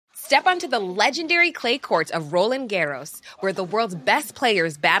Step onto the legendary clay courts of Roland Garros, where the world's best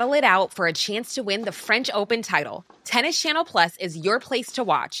players battle it out for a chance to win the French Open title. Tennis Channel Plus is your place to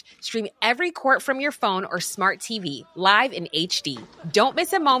watch. Stream every court from your phone or smart TV, live in HD. Don't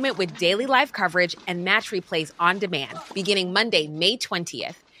miss a moment with daily live coverage and match replays on demand, beginning Monday, May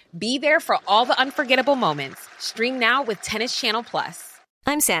 20th. Be there for all the unforgettable moments. Stream now with Tennis Channel Plus.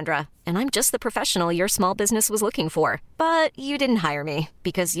 I'm Sandra, and I'm just the professional your small business was looking for. But you didn't hire me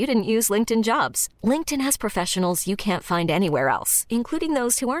because you didn't use LinkedIn Jobs. LinkedIn has professionals you can't find anywhere else, including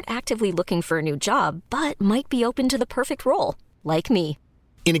those who aren't actively looking for a new job, but might be open to the perfect role, like me.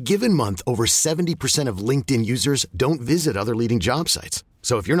 In a given month, over 70% of LinkedIn users don't visit other leading job sites.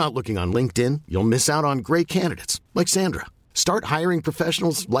 So if you're not looking on LinkedIn, you'll miss out on great candidates like Sandra. Start hiring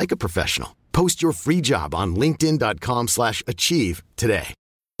professionals like a professional. Post your free job on linkedin.com/achieve today.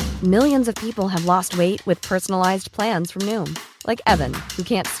 Millions of people have lost weight with personalized plans from Noom. Like Evan, who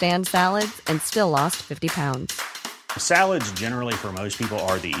can't stand salads and still lost 50 pounds. Salads generally for most people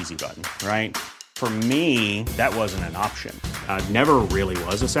are the easy button, right? For me, that wasn't an option. I never really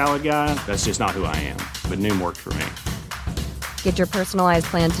was a salad guy. That's just not who I am. But Noom worked for me. Get your personalized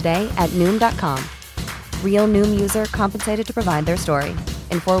plan today at Noom.com. Real Noom user compensated to provide their story.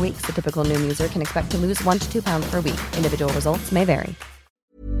 In 4 weeks, the typical Noom user can expect to lose 1 to 2 pounds per week. Individual results may vary.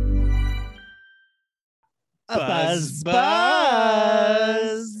 Buzz.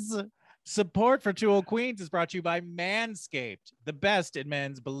 Support for Two Old Queens is brought to you by Manscaped, the best in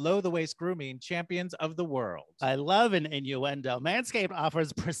men's below-the-waist grooming, champions of the world. I love an innuendo. Manscaped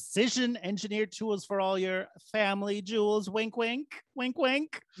offers precision-engineered tools for all your family jewels. Wink, wink. Wink,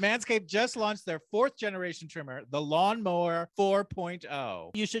 wink. Manscaped just launched their 4th-generation trimmer, the Lawnmower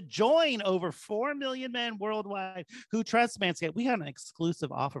 4.0. You should join over 4 million men worldwide who trust Manscaped. We have an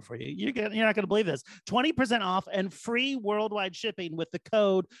exclusive offer for you. You're not going to believe this. 20% off and free worldwide shipping with the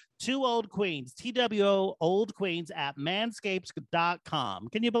code Two Old Queens, TWO Old Queens at manscaped.com.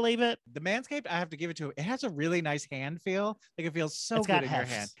 Can you believe it? The Manscaped, I have to give it to it. It has a really nice hand feel. Like it feels so good in your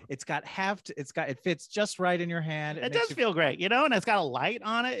hand. It fits just right in your hand. It does feel great, you know, and it's got a light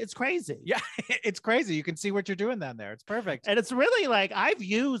on it. It's crazy. Yeah, it's crazy. You can see what you're doing down there. It's perfect. And it's really like I've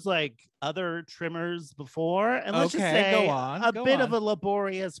used like other trimmers before, and let's just say go on. Of a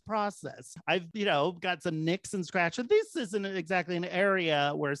laborious process. I've, got some nicks and scratches. This isn't exactly an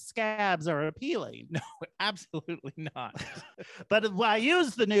area where scabs are appealing. No, absolutely not. But I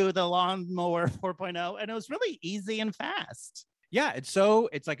used the Lawnmower 4.0, and it was really easy and fast. Yeah, it's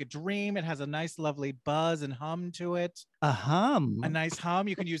like a dream. It has a nice, lovely buzz and hum to it. A hum. A nice hum.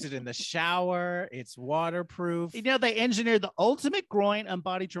 You can use it in the shower. It's waterproof. They engineered the ultimate groin and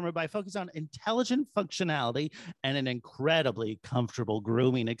body trimmer by focusing on intelligent functionality and an incredibly comfortable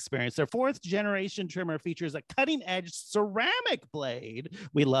grooming experience. Their 4th-generation trimmer features a cutting-edge ceramic blade.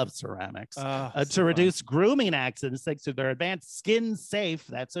 We love ceramics. To reduce grooming accidents thanks to their advanced skin-safe,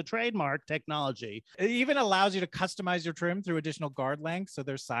 that's a trademark, technology. It even allows you to customize your trim through additional guard lengths. So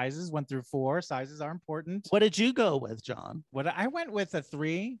there's sizes 1 through 4. Sizes are important. What did you go with, John? I went with a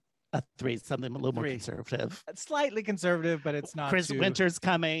 3. A 3, something a little more conservative. It's slightly conservative, but it's not. Winter's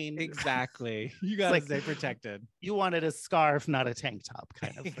coming. Exactly. You gotta stay protected. You wanted a scarf, not a tank top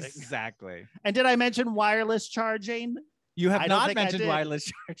kind of thing. Exactly. And did I mention wireless charging? You have not mentioned wireless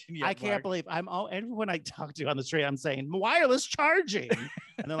charging yet. I can't believe everyone I talk to on the street, I'm saying wireless charging.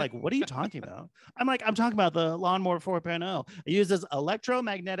 And they're like, what are you talking about? I'm talking about the Lawnmower 4.0. It uses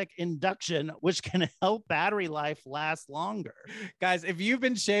electromagnetic induction, which can help battery life last longer. Guys, if you've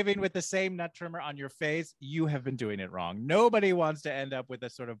been shaving with the same nut trimmer on your face, you have been doing it wrong. Nobody wants to end up with a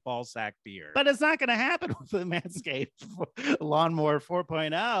sort of ball sack beard. But it's not going to happen with the Manscaped Lawnmower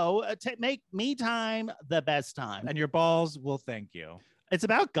 4.0. Make me time the best time. And your balls will thank you. It's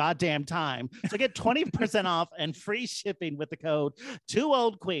about goddamn time. So get 20% off and free shipping with the code Two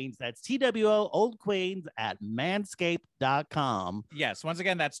Old Queens. That's TWO Old Queens at manscaped.com. Yes. Once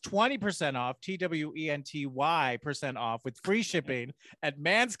again, that's 20% off, TWENTY% off with free shipping at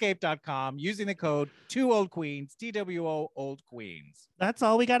manscaped.com using the code Two Old Queens, TWO Old Queens. That's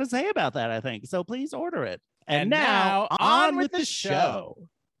all we got to say about that, I think. So please order it. And now on with the show.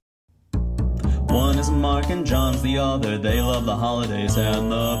 One is Mark and John's the other. They love the holidays and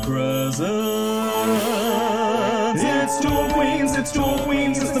the presents. It's Two Old Queens, it's Two Old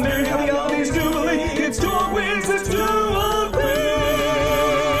Queens, it's the Merry Happy Holidays Jubilee. It's Two Old Queens, it's Two Old Queens.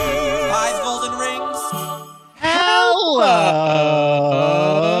 5 golden rings. Hello.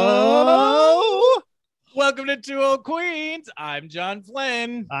 Welcome to Two Old Queens. I'm John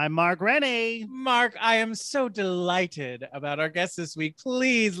Flynn. I'm Mark Rennie. Mark, I am so delighted about our guest this week.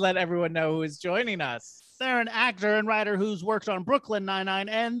 Please let everyone know who is joining us. They're an actor and writer who's worked on Brooklyn Nine-Nine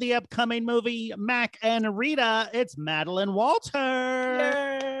and the upcoming movie Mac and Rita. It's Madeline Walter.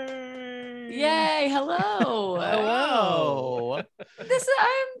 Yay, hello. Hello.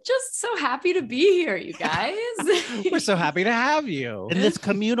 I'm just so happy to be here, you guys. We're so happy to have you. In this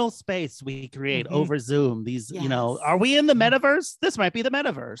communal space we create over Zoom, these, Yes. you know, are we in the metaverse? This might be the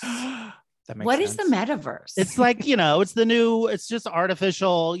metaverse. That makes What is sense. the metaverse? It's like, you know, it's just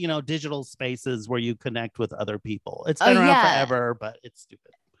artificial, you know, digital spaces where you connect with other people. It's been around forever, but it's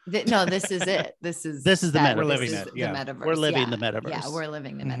stupid. No, this is it. This is the metaverse. We're living this it, is yeah. the metaverse. We're living Yeah. the metaverse. Yeah, we're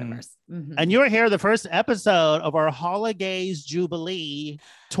living the metaverse. Mhm. And you're here, the first episode of our Holidays Jubilee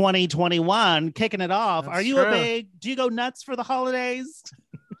 2021, kicking it off. That's Are you true. do you go nuts for the holidays?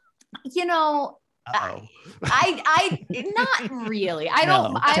 You know, Uh-oh. I not really. I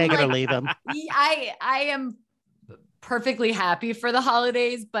don't. No, I'm take it or like, leave them. I am perfectly happy for the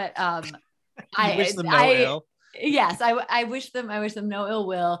holidays, but You wish them no ill. Yes, I wish them no ill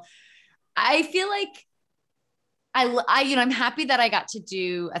will. I feel like I you know, I'm happy that I got to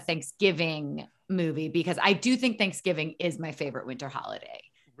do a Thanksgiving movie because I do think Thanksgiving is my favorite winter holiday.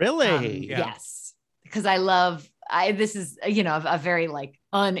 Really? Yeah. Yes, because this is, you know, a very like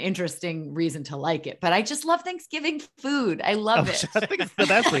uninteresting reason to like it, but I just love Thanksgiving food. I love it. I think it's the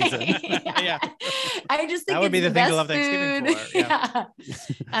best reason. Yeah. I just think That would it's be the thing to best love Thanksgiving food. for, yeah.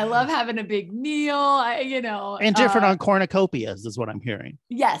 I love having a big meal. You know, And different on cornucopias is what I'm hearing.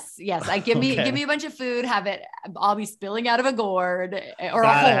 Yes. I give me Okay. a bunch of food. Have it. I'll be spilling out of a gourd or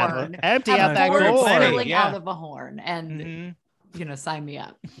Gotta a have horn. empty Have out a that gourd gourd. spilling Yeah. out of a horn, and Mhm. you know, sign me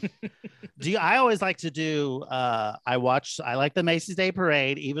up. I always like to do I like the Macy's Day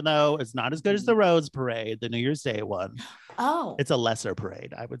Parade, even though it's not as good as the Rose Parade, the New Year's Day one. Oh, It's a lesser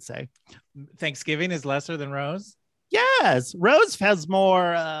parade, I would say. Thanksgiving is lesser than Rose. Yes, Rose has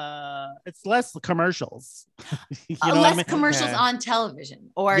more it's less commercials. You know what I less mean? commercials Okay. on television,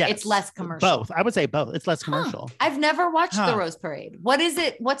 or Yes, it's less commercial. Both. I would say both. It's less commercial. I've never watched Huh. the Rose Parade. What is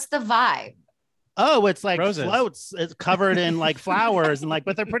it? What's the vibe? Oh, it's like Roses. floats. It's covered in like flowers and like,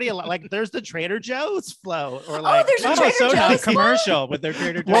 but they're pretty like there's the Trader Joe's float or like there's a Oh, Trader so it's Joe's a commercial with their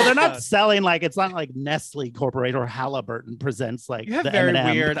Trader Joe's. well, they're not stuff. selling like it's not like Nestle Corporate or Halliburton presents like You have the very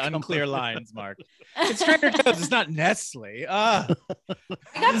M&M. weird, unclear lines, Mark. It's Trader Joe's. It's not Nestle. I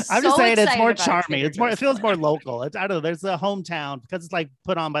got I'm so just saying it's excited more about charming. Trader It's more. It Joe's feels more parade. local. It's I don't know. There's a hometown because it's like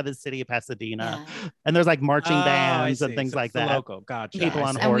put on by the city of Pasadena, Yeah. and there's like marching Oh, I bands and see. things So like it's the that. Local. Gotcha. People I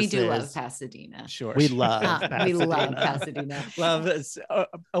on see. And we do love horses. Pasadena. Sure. We sure. love. We love Pasadena. Pasadena. Love this,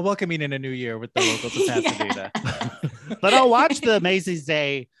 a welcoming in a new year with the locals of Pasadena. But I'll watch the Macy's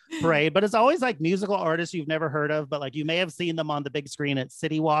Day Parade. But it's always like musical artists you've never heard of, but like you may have seen them on the big screen at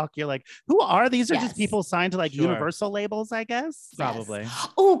City Walk. You're like, who are these? Are Yes. just people signed to like Sure. Universal labels, I guess. Probably.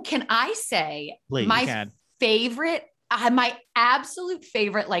 Oh, can I say Please. my Can. favorite, my absolute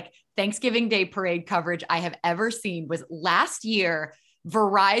favorite, like Thanksgiving Day parade coverage I have ever seen was last year.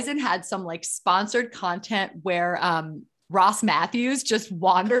 Verizon had some like sponsored content where Ross Matthews just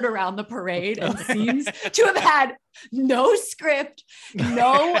wandered around the parade and seems to have had no script,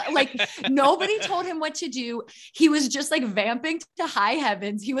 like nobody told him what to do. He was just like vamping to high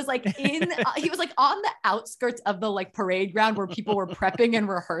heavens. He was like he was like on the outskirts of the like parade ground where people were prepping and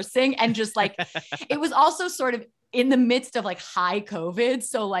rehearsing, and just like it was also sort of in the midst of like high COVID.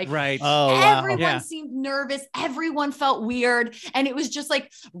 So like Right. Oh, wow. everyone Yeah. seemed nervous. Everyone felt weird. And it was just like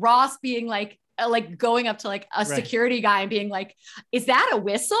Ross being like going up to like a Right. security guy and being like, is that a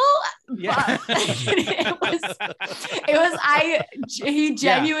whistle? Yeah. But he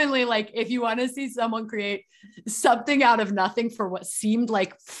genuinely like, if you want to see someone create something out of nothing for what seemed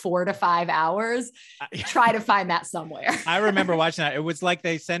like 4 to 5 hours, try to find that somewhere. I remember watching that. It was like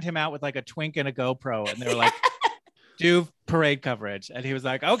they sent him out with like a Twink and a GoPro, and they were like, "Do parade coverage," and he was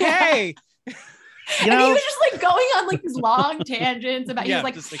like, "Okay." You And he know, was just like going on like these long tangents about, he Yeah, was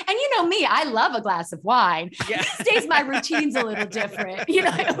like, just like- and you know me, I love a glass of wine. Yeah. These days my routine's a little different. You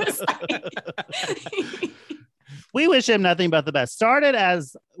know, it was like, we wish him nothing but the best. Started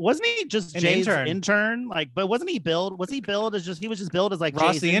as wasn't he just An Jay's intern. intern? Like, but wasn't he billed? Was he billed as just he was just billed as like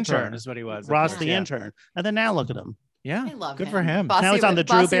Ross Jay's the intern is what he was. at Ross first, the yeah. intern, and then now look at him. Yeah, I love good him. for him. Bossy, Now he's on the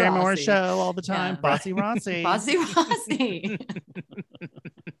Drew Bossy Barrymore Rossi. show all the time. Yeah. Bossy Rossi. Bossy Rossi.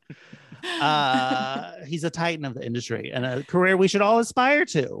 He's a titan of the industry and a career we should all aspire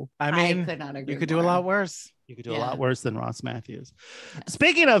to. I mean, could not agree you could do a more. lot worse. You could do a Yeah. lot worse than Ross Matthews.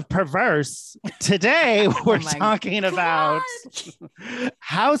 Speaking of perverse, today we're my talking about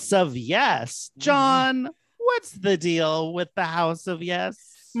House of Yes. John, what's the deal with the House of Yes?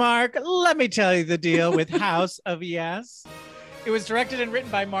 Mark, let me tell you the deal with House of Yes. It was directed and written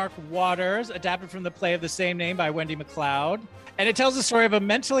by Mark Waters, adapted from the play of the same name by Wendy MacLeod. And it tells the story of a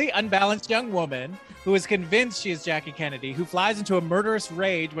mentally unbalanced young woman who is convinced she is Jackie Kennedy, who flies into a murderous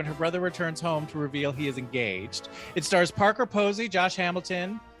rage when her brother returns home to reveal he is engaged. It stars Parker Posey, Josh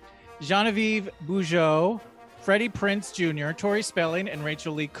Hamilton, Genevieve Bujold, Freddie Prinze Jr., Tori Spelling, and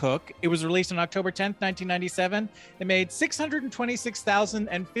Rachel Lee Cook. It was released on October 10th, 1997. It made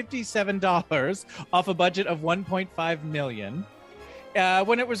 $626,057 off a budget of $1.5 million.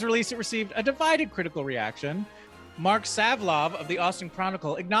 When it was released, it received a divided critical reaction. Mark Savlov of the Austin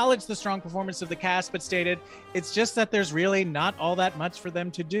Chronicle acknowledged the strong performance of the cast, but stated, "It's just that there's really not all that much for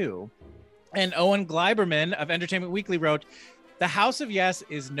them to do." And Owen Gleiberman of Entertainment Weekly wrote, "The House of Yes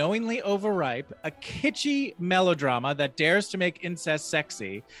is knowingly overripe, a kitschy melodrama that dares to make incest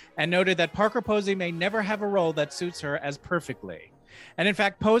sexy," and noted that Parker Posey may never have a role that suits her as perfectly. And in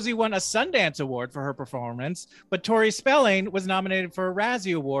fact, Posey won a Sundance Award for her performance, but Tori Spelling was nominated for a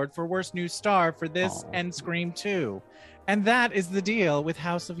Razzie Award for Worst New Star for this and Scream 2. And that is the deal with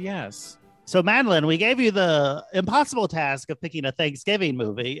House of Yes. So, Madeline, we gave you the impossible task of picking a Thanksgiving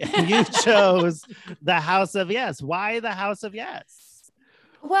movie, and you chose The House of Yes. Why The House of Yes?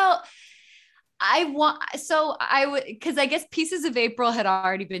 Well, because I guess Pieces of April had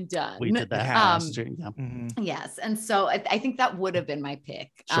already been done. We did that last year. Yeah. Mm-hmm. Yes. And so I think that would have been my pick.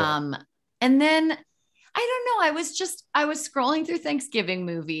 Sure. And then I don't know. I was scrolling through Thanksgiving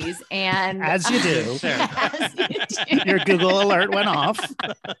movies and As you do. as you do. Your Google alert went off.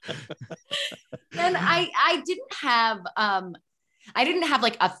 And I didn't have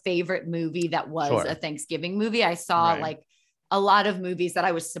like a favorite movie that was Sure. a Thanksgiving movie. I saw Right. like a lot of movies that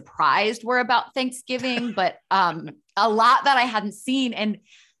I was surprised were about Thanksgiving, but a lot that I hadn't seen. And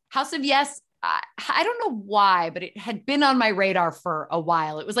House of Yes, I don't know why, but it had been on my radar for a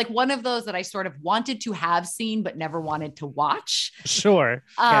while. It was like one of those that I sort of wanted to have seen, but never wanted to watch. Sure.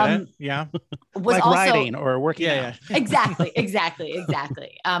 Yeah. Was like also writing or working out. exactly.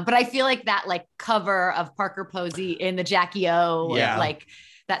 But I feel like that like cover of Parker Posey in the Jackie O, Yeah. like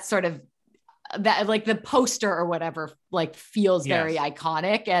that sort of that like the poster or whatever, like feels very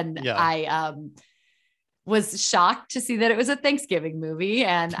iconic. And Yeah. I was shocked to see that it was a Thanksgiving movie.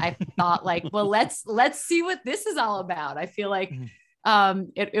 And I thought like, well, let's see what this is all about. I feel like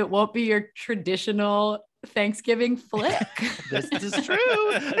it won't be your traditional Thanksgiving flick. This is true.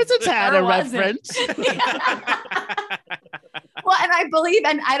 It's a tad Sure irreverent. Well, and I believe,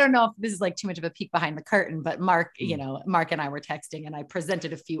 and I don't know if this is like too much of a peek behind the curtain, but Mark and I were texting and I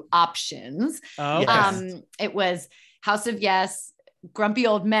presented a few options. Oh, It was House of Yes, Grumpy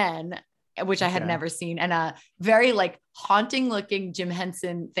Old Men, which I had never seen, and a very like haunting looking Jim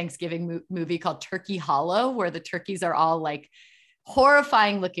Henson Thanksgiving movie called Turkey Hollow, where the turkeys are all like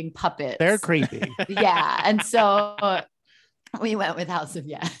horrifying looking puppets. They're creepy. Yeah. And so we went with House of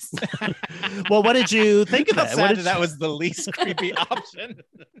Yes. Well, what did you think of How it? sad What did that was the least creepy option.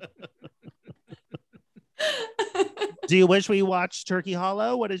 Do you wish we watched Turkey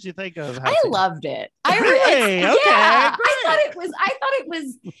Hollow? What did you think of? I loved it. Really? Yeah, Okay, I thought it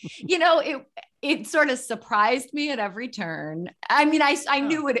was, it sort of surprised me at every turn. I mean, I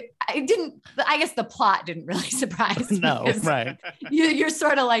knew it. I guess the plot didn't really surprise me. No, right. You're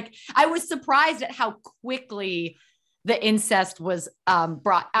sort of like, I was surprised at how quickly the incest was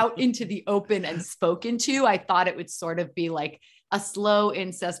brought out into the open and spoken to. I thought it would sort of be like a slow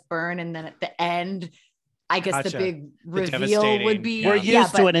incest burn. And then at the end, I guess the big reveal would be. We're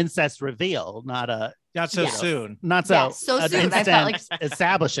used to an incest reveal, not so soon. Not so, so soon. I felt like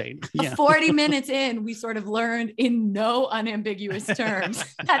establishing. 40 minutes in, we sort of learned in no unambiguous terms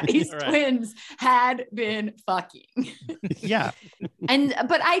that these twins had been fucking. Yeah.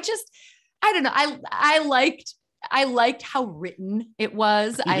 But I don't know. I liked how written it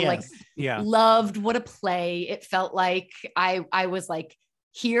was. I loved what a play. It felt like I was like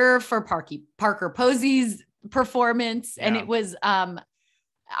here for Parker Posey's performance. And it was,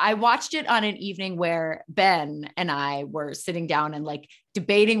 I watched it on an evening where Ben and I were sitting down and like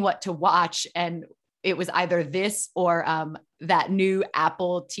debating what to watch. And it was either this or that new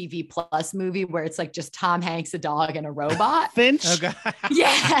Apple TV Plus movie where it's like just Tom Hanks, a dog, and a robot. Finch. Oh, God.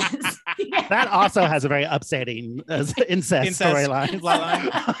 Yes. That also has a very upsetting incest storyline.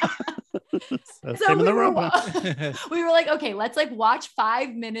 So we were like, okay, let's like watch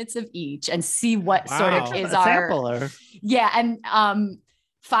 5 minutes of each and see what sort of is our sampler. Yeah. And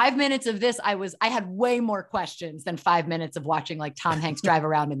 5 minutes of this, I had way more questions than 5 minutes of watching like Tom Hanks drive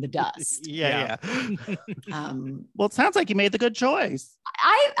around in the dust. Yeah. Well, it sounds like you made the good choice.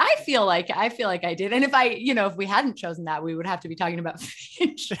 I feel like I did. And if we hadn't chosen that, we would have to be talking about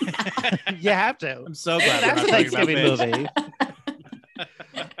Finch. You have to. I'm so glad That's a we're not talking Thanksgiving about movie.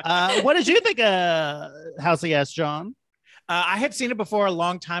 What did you think of House of Yes, John? I had seen it before a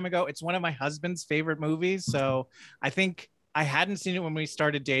long time ago. It's one of my husband's favorite movies. So I think I hadn't seen it when we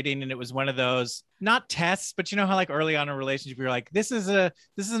started dating, and it was one of those, not tests, but you know how like early on in a relationship, you're like, this is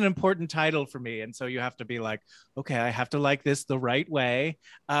an important title for me. And so you have to be like, okay, I have to like this the right way.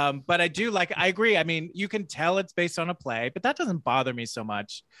 But I agree. I mean, you can tell it's based on a play, but that doesn't bother me so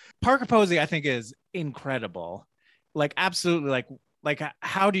much. Parker Posey, I think, is incredible. Like, absolutely, like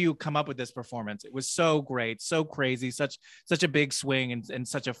how do you come up with this performance? It was so great, so crazy, such a big swing in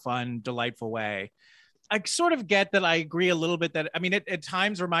such a fun, delightful way. I sort of get that. I agree a little bit that, I mean, it at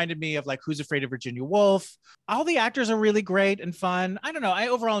times reminded me of like Who's Afraid of Virginia Woolf. All the actors are really great and fun. I don't know. I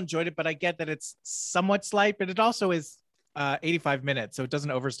overall enjoyed it, but I get that it's somewhat slight, but it also is 85 minutes, so it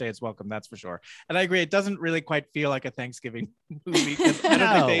doesn't overstay its welcome, that's for sure. And I agree, it doesn't really quite feel like a Thanksgiving movie, because I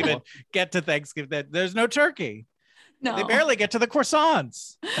don't think they even get to Thanksgiving. There's no turkey. No. They barely get to the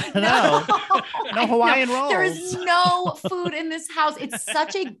croissants. No Hawaiian rolls. There is no food in this house. It's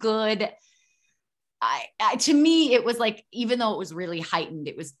such a good, to me, it was like, even though it was really heightened,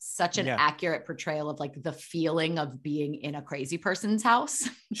 it was such an accurate portrayal of like the feeling of being in a crazy person's house.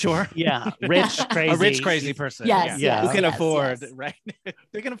 Sure. Yeah. A rich, crazy person. Yes. Who can afford, right?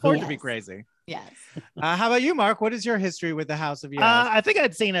 They can afford to be crazy. Yes. How about you, Mark? What is your history with the House of Yes? I think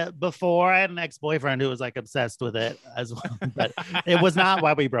I'd seen it before. I had an ex-boyfriend who was like obsessed with it as well, but it was not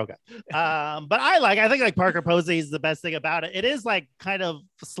why we broke up. But I think like Parker Posey is the best thing about it. It is like kind of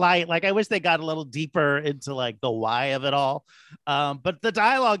slight. Like I wish they got a little deeper into like the why of it all. But the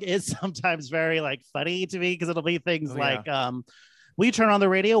dialogue is sometimes very like funny to me, because it'll be things like, we turn on the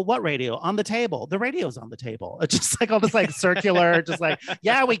radio. What radio? On the table. The radio's on the table. It's just like all this like circular, just like,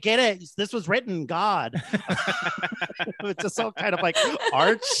 yeah, we get it. This was written, God. It's just all kind of like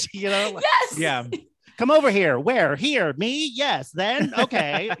arch, you know? Yes. Yeah. Come over here. Where? Here. Me? Yes. Then?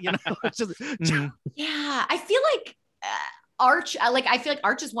 Okay. You know, it's just. Yeah. I feel like arch, I feel like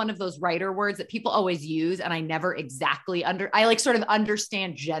arch is one of those writer words that people always use, and I never exactly I like sort of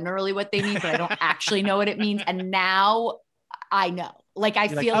understand generally what they mean, but I don't actually know what it means. And now I know. Like, I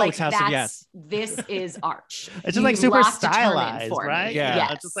feel like this is arch. It's just like super stylized, right? Yeah.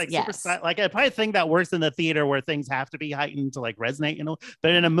 Yes, it's just like super like I probably think that works in the theater where things have to be heightened to like resonate, you know.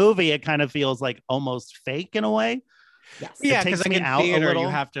 But in a movie, it kind of feels like almost fake in a way. Yes. Yeah, because like in theater, you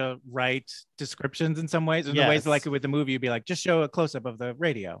have to write descriptions in some ways. In the ways like with the movie, you'd be like, just show a close-up of the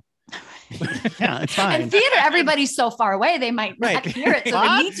radio. Yeah, it's fine. In theater, everybody's so far away, they might not hear it, so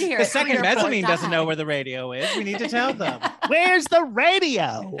they need to hear the it. The second mezzanine doesn't know where the radio is. We need to tell them. Where's the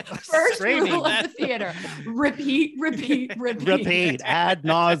radio? First rule of the theater: repeat ad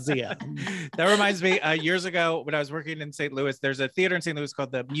nauseum. That reminds me, years ago when I was working in St. Louis, there's a theater in St. Louis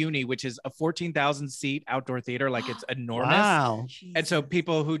called the Muni, which is a 14,000 seat outdoor theater. Like, it's enormous. Wow. And so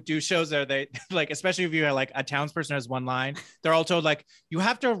people who do shows there, they like, especially if you're like a townsperson has one line, they're all told like, you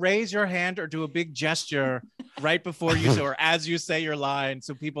have to raise your hand or do a big gesture right before you say, or as you say your line,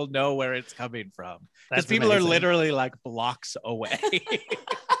 so people know where it's coming from. Because people are literally like blocks away.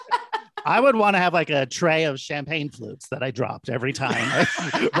 I would want to have like a tray of champagne flutes that I dropped every time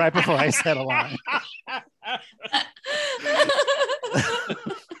right before I said a line.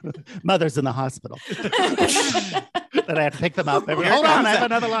 Mother's in the hospital. That I have to pick them up. Hold on, I have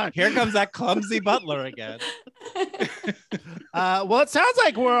another line. Here comes that clumsy butler again. Well, it sounds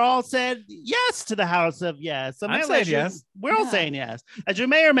like we're all said yes to the House of Yes. So I'm saying yes. We're all saying yes. As you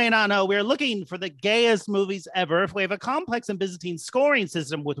may or may not know, we're looking for the gayest movies ever. If we have a complex and Byzantine scoring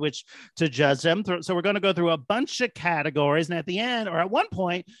system with which to judge them. So we're going to go through a bunch of categories. And at the end, or at one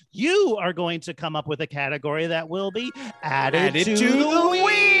point, you are going to come up with a category that will be added to the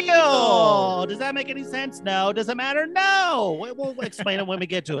wheel. Does that make any sense? No. Does it matter? No. We'll explain it when we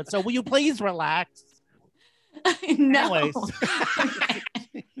get to it. So will you please relax? No. Anyways.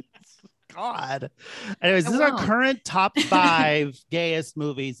 God. Anyways, this is our current top 5 gayest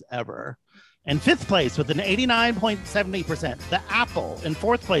movies ever. In 5th place with an 89.70%, The Apple. In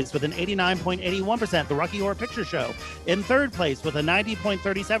 4th place with an 89.81%, The Rocky Horror Picture Show. In 3rd place with a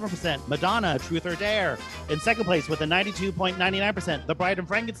 90.37%, Madonna, Truth or Dare. In 2nd place with a 92.99%, The Bride of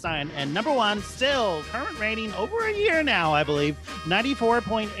Frankenstein. And number 1, still current rating over a year now, I believe,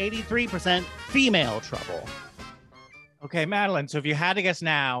 94.83%, Female Trouble. Okay, Madeline, so if you had to guess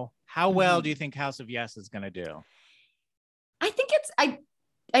now, how well do you think House of Yes is going to do? I think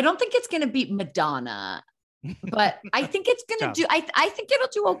I don't think it's going to beat Madonna, but I think it's going to do, I think it'll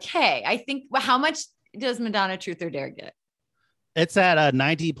do okay. I think, how much does Madonna Truth or Dare get? It's at a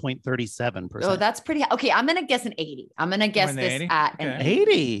 90.37%. Oh, that's pretty. Okay. I'm going to guess an 80. I'm going to guess this 80? at an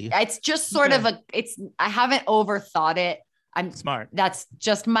 80. It's just sort of I haven't overthought it. I'm Smart. That's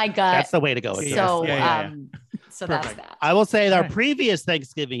just my gut. That's the way to go. With So, this. Yeah. so that's Perfect. that. I will say that our Right. previous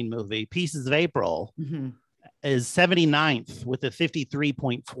Thanksgiving movie, Pieces of April, Mhm. is 79th with a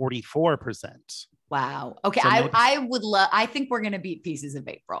 53.44%. Wow. Okay. So maybe- I would love. I think we're gonna beat Pieces of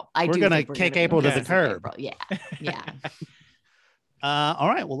April. We're gonna kick April to the Pieces of curb. April. Yeah. Yeah. All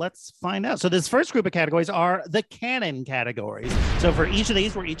right, well, let's find out. So this first group of categories are the canon categories. So for each of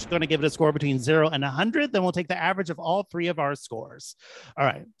these, we're each going to give it a score between 0 and 100. Then we'll take the average of all three of our scores. All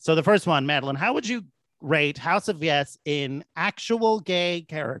right. So the first one, Madeline, how would you rate House of Yes in actual gay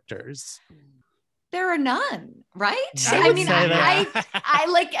characters? There are none, right? I would say that. I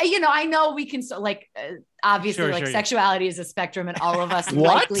like, I know we can obviously Sure, like sure. sexuality is a spectrum and all of us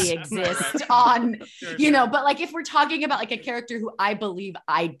What? likely exist on, but like if we're talking about like a character who I believe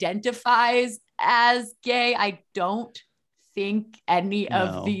identifies as gay, I don't think any No.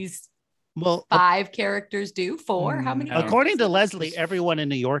 of these Well, 5 characters do. 4? How many? No. according to characters? Leslie, everyone in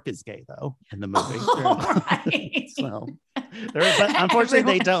New York is gay, though, in the movie. Right. So, but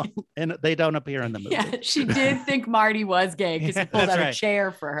unfortunately, they don't appear in the movie. Yeah, she did think Marty was gay because he pulled That's out a right.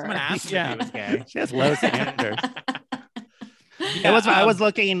 chair for her. Someone asked him Yeah. if he was gay. She has low standards. Yeah, I was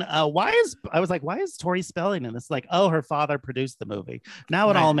looking, why is Tori Spelling in this? Like, oh, her father produced the movie. Now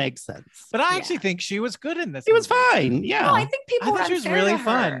it Right. all makes sense. But I actually think she was good in this. He was movie. fine. Yeah. No, I think people I were thought she was unfair really to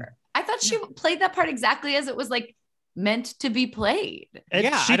fun. her. I thought she played that part exactly as it was like meant to be played.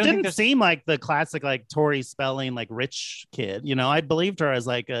 Yeah, She I don't think didn't there's- seem like the classic, like Tori Spelling, like rich kid. I believed her as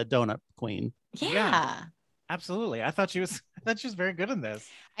like a donut queen. Yeah. Yeah. Absolutely. I thought she was very good in this.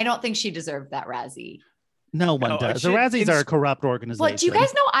 I don't think she deserved that Razzie. No one No, does. she- The Razzies are a it's- corrupt organization. But do you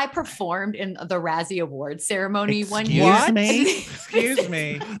guys know I performed in the Razzie Awards ceremony one Excuse year? me? Excuse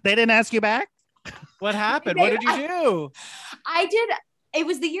me. They didn't ask you back? What happened? What did you do? I did. It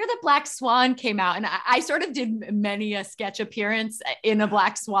was the year that Black Swan came out, and I sort of did many a sketch appearance in a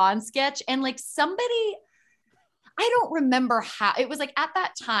Black Swan sketch. And like somebody, I don't remember how, it was like at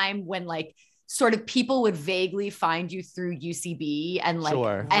that time when like sort of people would vaguely find you through UCB and like,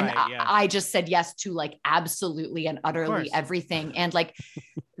 Sure. and Right, yeah. I just said yes to like absolutely and course. utterly everything. And like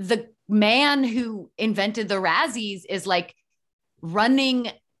the man who invented the Razzies is like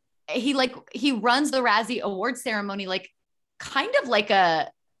running, he runs the Razzie award ceremony, like kind of like I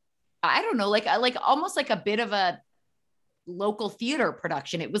don't know, like almost like a bit of a local theater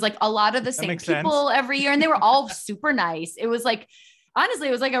production. It was like a lot of the same makes people every year, and they were all super nice. It was like, honestly,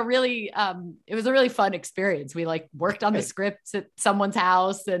 it was like a really fun experience. We like worked on the scripts at someone's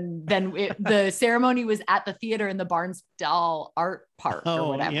house, and then the ceremony was at the theater in the Barnsdall Art Park or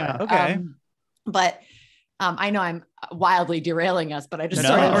whatever. Yeah. Okay. But I know I'm wildly derailing us, but I just No.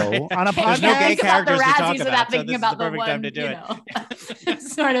 sort of On a There's no podcast? gay think about the characters to talk Razzies without about, so thinking this is about the the perfect one, time to do it.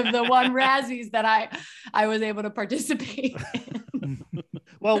 sort of the one Razzies that I was able to participate in.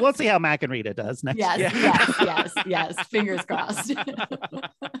 Well, we'll see how Mac and Rita does next. Yes, year. yes. Fingers crossed.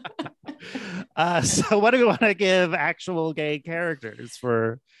 So what do we want to give actual gay characters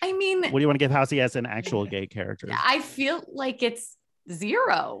for? I mean, What do you want to give House of Yes in actual gay characters? I feel like it's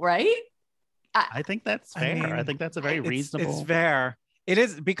 0, right? I think that's fair. I think that's a very reasonable. It's fair. It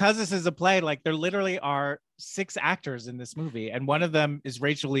is, because this is a play. Like there literally are 6 actors in this movie, and one of them is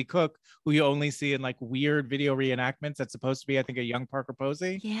Rachel Lee Cook, who you only see in like weird video reenactments. That's supposed to be, I think, a young Parker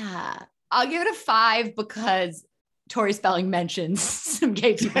Posey. Yeah. I'll give it a 5 because Tori Spelling mentions some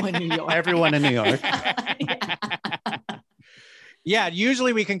gay people in New York. Everyone in New York. Yeah. Yeah,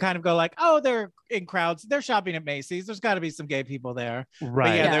 usually we can kind of go like, oh, they're in crowds, they're shopping at Macy's, there's got to be some gay people there.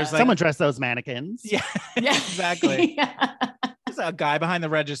 Right. yeah, there's like- Someone dressed those mannequins. Yeah, Yeah. exactly. Yeah. There's a guy behind the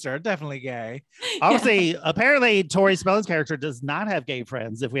register, definitely gay. Obviously, apparently, Tori Spelling's character does not have gay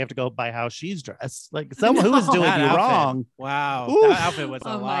friends if we have to go by how she's dressed. Like someone who is doing That you outfit. wong. Wow, Oof. that outfit was a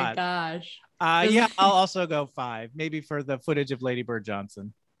Oh my lot. gosh. Yeah, I'll also go 5, maybe for the footage of Lady Bird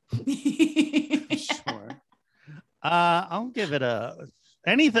Johnson. Sure. I'll give it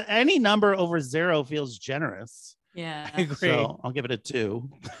any number over 0 feels generous. Yeah. I agree. So I'll give it a 2.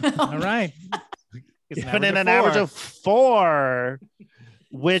 All right. Giving it an average of 4,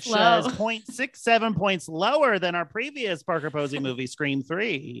 which Slow. is 0.67 points lower than our previous Parker Posey movie, Scream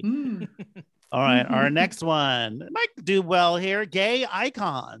 3. Mm. All right, our next one. It might do well here. Gay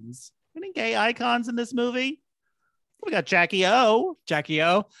icons. Any gay icons in this movie? We got Jackie O. Jackie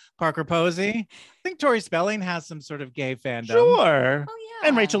O, Parker Posey. I think Tori Spelling has some sort of gay fandom. Sure. Oh yeah.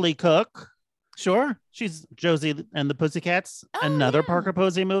 And Rachel Lee Cook. Sure. She's Josie and the Pussycats, Oh, another yeah. Parker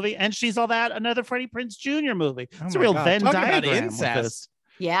Posey movie. And she's all that, another Freddie Prinze Jr. movie. Oh It's a my real God. Venn Talk about diagram with incest. this,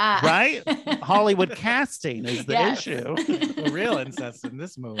 Yeah. right? Hollywood casting is the Yes. issue. The real incest in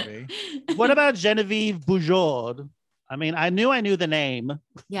this movie. What about Genevieve Bujold? I mean, I knew the name.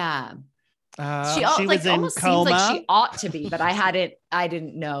 Yeah. She was like in almost Coma. seems like she ought to be, but I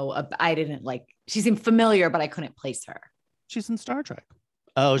didn't know. I didn't like, she seemed familiar, but I couldn't place her. She's in Star Trek.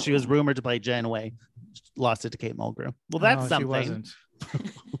 Oh, she was rumored to play Janeway. Lost it to Kate Mulgrew. Well, that's something. She wasn't.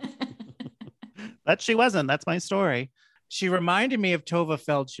 But she wasn't. That's my story. She reminded me of Tova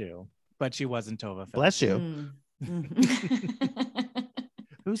Feldshuh, but she wasn't Tova Feldshuh. Bless you.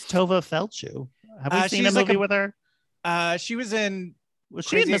 Who's Tova Feldshuh? Have we seen a movie with her? She was in. Was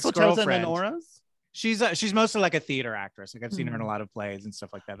she in Mistletoes and Menoras? She's mostly like a theater actress. Like I've seen her in a lot of plays and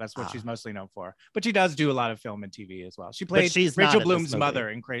stuff like that. That's what she's mostly known for. But she does do a lot of film and TV as well. She played Rachel Bloom's mother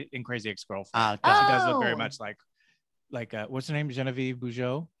in Crazy Ex-Girlfriend. She does look very much like what's her name? Genevieve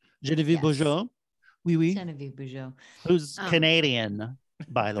Bujold. Genevieve Bujold. Oui, oui. Genevieve Bujold. Who's Canadian,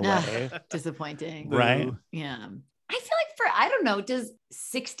 by the way. Disappointing. Right? Yeah. I feel like I don't know, does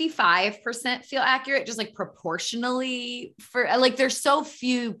 65% feel accurate? Just like proportionally for like, there's so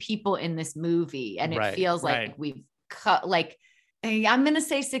few people in this movie and it feels like we've cut, like, I'm going to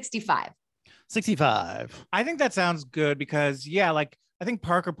say 65. 65. I think that sounds good because like, I think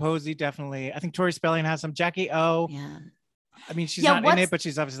Parker Posey definitely, I think Tori Spelling has some. Jackie O. Yeah. I mean, she's not in it, but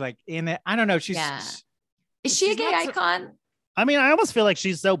she's obviously like in it. I don't know. Is she a gay icon? I mean, I almost feel like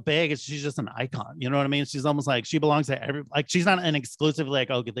she's so big, she's just an icon. You know what I mean? She's almost like she belongs to she's not an exclusive,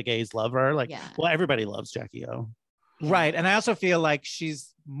 like, oh, the gays love her. Like, well, everybody loves Jackie O. Right. And I also feel like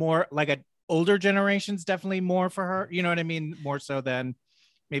she's more like an older generation's definitely more for her. You know what I mean? More so than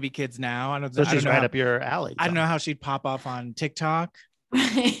maybe kids now. So she's right up your alley. I don't know how she'd pop off on TikTok.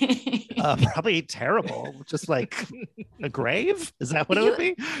 Probably terrible. Just like a grave. Is that what it would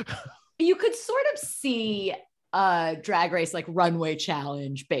be? You could sort of see Drag Race like runway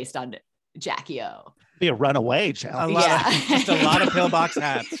challenge based on Jackie O. Be a runaway challenge. Just a lot of pillbox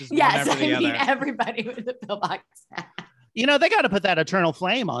hats. Yes, I mean everybody with a pillbox hat. You know, they got to put that Eternal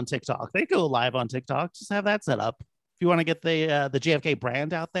Flame on TikTok. They go live on TikTok. Just have that set up. If you want to get the JFK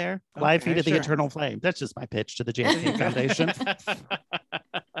brand out there, live feed of the Eternal Flame. That's just my pitch to the JFK Foundation.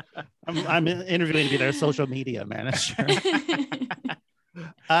 I'm interviewing to be their social media manager.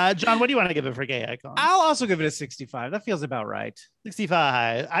 John, what do you want to give it for gay icon? I'll also give it a 65. That feels about right.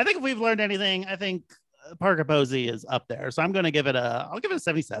 65. I think if we've learned anything, I think Parker Posey is up there. So I'll give it a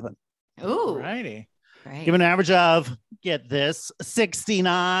 77. Ooh. Righty. Right. Give an average of, get this,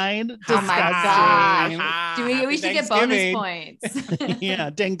 69. Oh my gosh. We should get bonus points.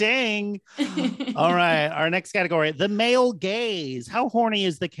 Yeah, ding ding. All right, our next category, the male gaze. How horny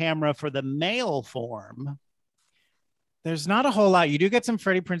is the camera for the male form? There's not a whole lot. You do get some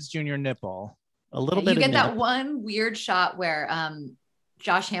Freddie Prinze Jr. nipple. A little bit. You get that one weird shot where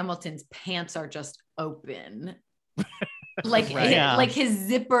Josh Hamilton's pants are just open. Like his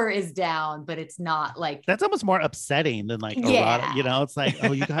zipper is down, but it's not like. That's almost more upsetting than like erotic. You know, it's like,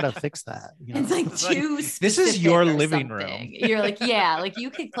 oh, you gotta fix that. You know? It's like too. This is your living room. You're like, yeah, like you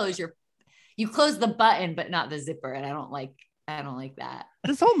could close the button, but not the zipper, and I don't like that.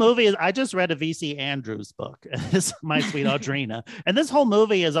 This whole movie is, I just read a VC Andrews book, it's My Sweet Audrina. And this whole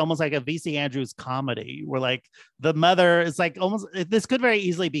movie is almost like a VC Andrews comedy where like the mother is like almost, this could very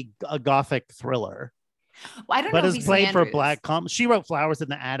easily be a gothic thriller. Well, I don't but know. But it's played for black she wrote Flowers in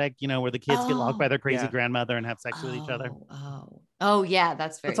the Attic, you know, where the kids get locked by their crazy grandmother and have sex with each other. Oh yeah.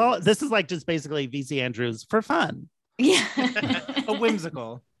 That's very. That's all. This is like just basically VC Andrews for fun. Yeah. A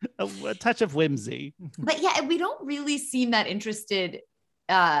whimsical. A touch of whimsy. But yeah, we don't really seem that interested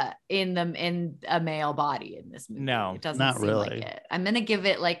in a male body in this movie. No, it doesn't not seem really. like it. I'm gonna give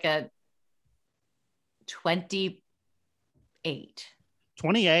it like a 28.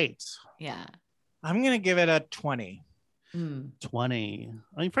 28. Yeah. I'm gonna give it a 20. 20.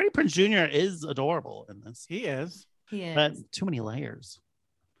 I mean, Freddie Prinze Jr. is adorable in this. He is. But too many layers.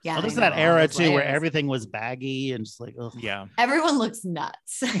 Yeah. This is that era too where everything was baggy and just like, ugh. Yeah. Everyone looks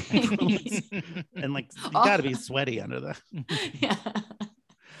nuts. And like you gotta be sweaty under that. Yeah.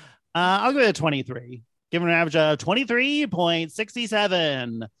 I'll give it a 23. Give it an average of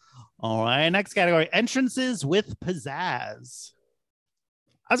 23.67. All right. Next category, entrances with pizzazz.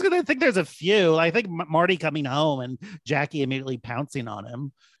 I was gonna think there's a few. I think Marty coming home and Jackie immediately pouncing on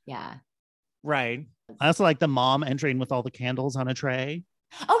him. Yeah. Right. I also like the mom entering with all the candles on a tray.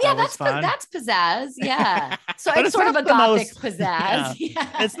 Oh yeah, That was fun. that's pizzazz. Yeah. So But it's sort of not a the gothic most- pizzazz.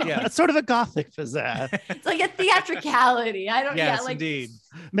 Yeah. It's sort of a gothic pizzazz. It's like a theatricality. I don't. Yes, yeah, like indeed.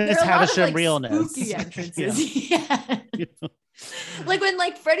 there Miss are a lot of Havisham like realness. spooky entrances. Yeah. Like when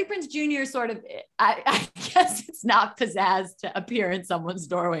like Freddie Prinze Jr. sort of, I guess it's not pizzazz to appear in someone's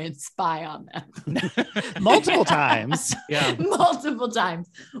doorway and spy on them. Multiple times. Yeah. Multiple times.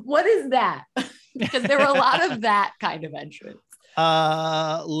 What is that? Because there were a lot of that kind of entrance.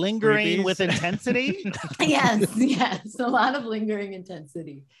 Lingering Creepies. with intensity. Yes, a lot of lingering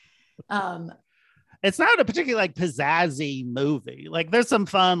intensity. It's not a particularly like pizzazzy movie. Like there's some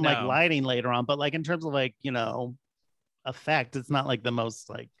fun like No. lighting later on, but like in terms of like, you know, effect, it's not like the most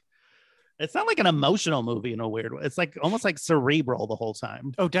like, it's not like an emotional movie in a weird way. It's like almost like cerebral the whole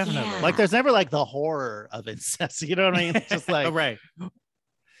time. Oh, definitely. Yeah. Like there's never like the horror of incest. You know what I mean? It's just like, Oh, right.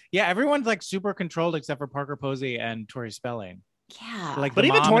 Yeah, everyone's like super controlled except for Parker Posey and Tori Spelling. Yeah. Like, but the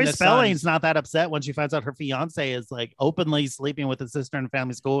even mom Tori and the Spelling's son. not that upset when she finds out her fiance is like openly sleeping with his sister and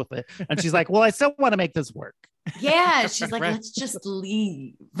family school with it. And she's like, well, I still want to make this work. Yeah. She's like, Right. let's just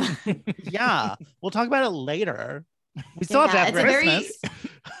leave. Yeah. We'll talk about it later. We still have to have it's a very- Christmas.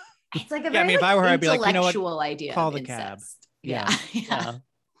 It's like a Yeah, I very mean, if I were her, I'd be like, you know what? intellectual idea. Call of the cab. incest. Yeah. Yeah. Yeah.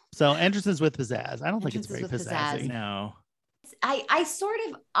 So entrances with pizzazz. I don't think it's very Entrances with pizzazzy. pizzazz. No. I sort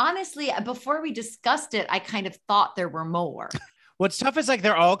of honestly, before we discussed it, I kind of thought there were more. What's tough is like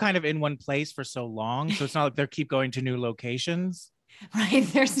they're all kind of in one place for so long. So it's not like they keep going to new locations. Right?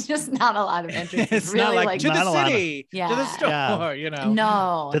 There's just not a lot of entrances. It's really, not like to not a the lot of- city, to the Yeah. store, Yeah. you know.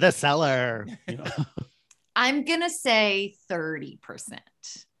 No, To the cellar. You know, I'm gonna say 30%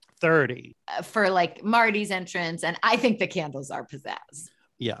 30. for like Marty's entrance, and I think the candles are pizzazz.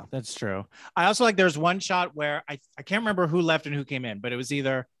 Yeah. That's true. I also like there's one shot where I can't remember who left and who came in, but it was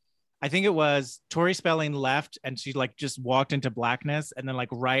either I think it was Tori Spelling left and she like just walked into blackness, and then like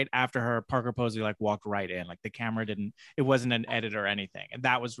right after her, Parker Posey like walked right in. Like the camera it wasn't an edit or anything. And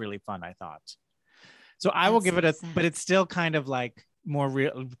that was really fun, I thought. So I will That give it a, makes sense. but it's still kind of like more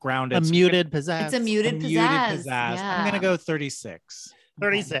real grounded. A muted pizzazz. It's a muted pizzazz. I'm Yeah. gonna go 36.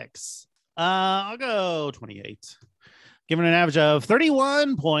 36. I'll go 28. Giving an average of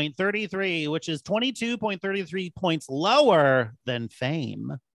 31.33, which is 22.33 points lower than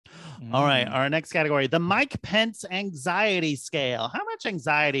Fame. All right, our next category, the Mike Pence anxiety scale. How much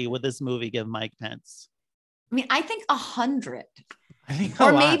anxiety would this movie give Mike Pence? I mean, I think 100, I think a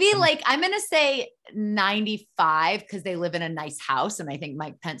or lot. maybe like I'm gonna say 95 because they live in a nice house, and I think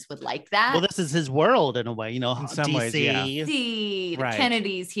Mike Pence would like that. Well, this is his world in a way, you know, In some DC. ways, yeah. See the Right.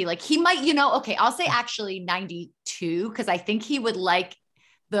 Kennedys, he might, okay, I'll say actually 92 because I think he would like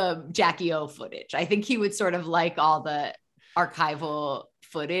the Jackie O footage. I think he would sort of like all the archival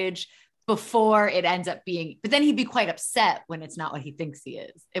footage before it ends up being, but then he'd be quite upset when it's not what he thinks he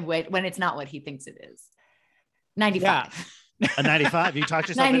is, when it's not what he thinks it is. 95. A 95. You talked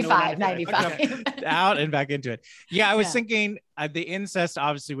yourself into a 95. Out and back into it. Yeah, I was Yeah. thinking the incest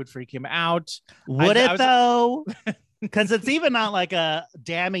obviously would freak him out. Would I it was- though? Because it's even not like a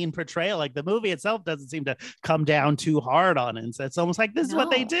damning portrayal. Like the movie itself doesn't seem to come down too hard on it. It's almost like this is what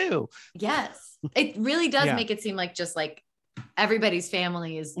they No. do. Yes. It really does Yeah. make it seem like just like everybody's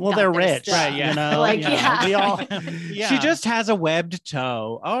family is. Well, got they're their rich, stuff. Right, yeah. You know, Like, yeah. yeah. We all, yeah. She just has a webbed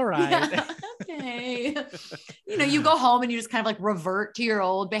toe. All right. Yeah, okay. You go home and you just kind of like revert to your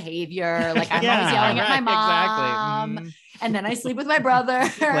old behavior. Like I'm Yeah, always yelling at my right, mom, exactly. and then I sleep with my brother.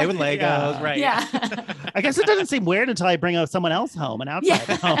 Play with Legos. Yeah. Right. Yeah. I guess it doesn't seem weird until I bring up someone else home, an outside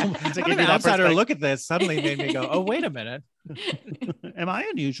Yeah. home. To Having give you an that outsider perspective. look at this suddenly made me go, oh, wait a minute. Am I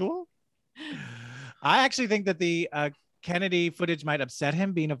unusual? I actually think that the Kennedy footage might upset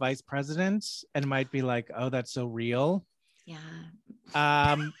him being a vice president and might be like, oh, that's so real. Yeah.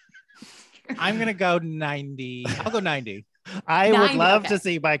 I'm going to go 90. I'll go 90. I would 90, love okay. to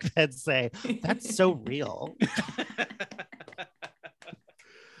see Mike Pence say, that's so real.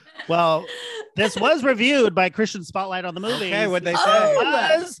 Well, this was reviewed by Christian Spotlight on the Movies. Okay, what'd they say?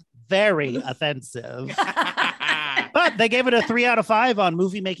 Oh! It was very offensive. But they gave it a 3 out of 5 on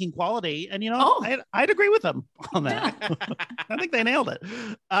movie making quality. And, I'd agree with them on that. I think they nailed it.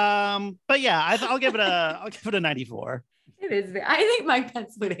 But yeah, I'll give it a 94. It is. I think Mike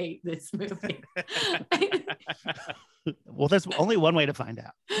Pence would hate this movie. Well, there's only one way to find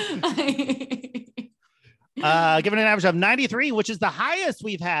out. Given an average of 93, which is the highest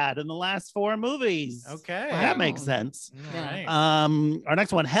we've had in the last 4 movies. Okay. That Wow. makes sense. All right. Our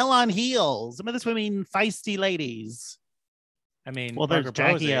next one, Hell on Heels. Some of this would mean feisty ladies. I mean, Well, there's Parker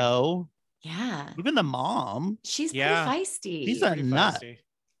Jackie Posey. O. Yeah. Even the mom. She's Yeah. pretty feisty. She's a Pretty nut. feisty.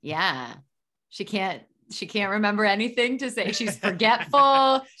 Yeah. She can't She can't remember anything to say. She's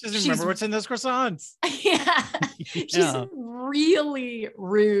forgetful. She doesn't remember what's in those croissants. Yeah. She's really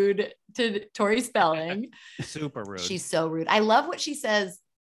rude to Tori Spelling. Super rude. She's so rude. I love what she says.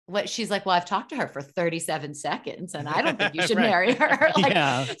 What she's like, well, I've talked to her for 37 seconds and I don't think you should marry her.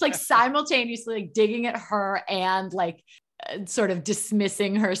 Like, it's like simultaneously like digging at her and like sort of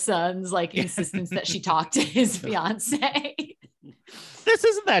dismissing her son's like insistence that she talk to his fiance. This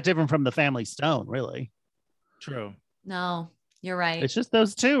isn't that different from the Family Stone, really. True. No, you're right. It's just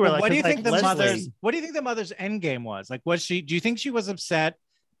those two. What do you think the mother's end game was? Like, do you think she was upset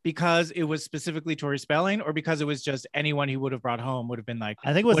because it was specifically Tori Spelling, or because it was just anyone he would have brought home would have been like,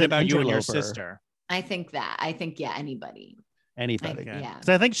 I think it was what about you and your sister? I think anybody. Yeah.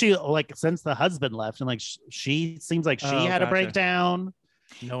 So I think she, like, since the husband left, and like she seems like she had a breakdown.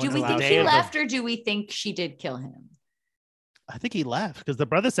 Do we think he left, or do we think she did kill him? I think he left because the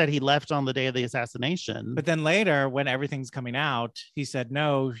brother said he left on the day of the assassination. But then later, when everything's coming out, he said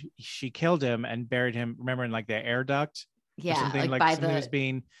no, she killed him and buried him. Remember, in like the air duct. Yeah, something like something was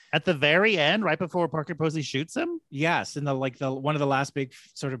being at the very end, right before Parker Posey shoots him. Yes, in the one of the last big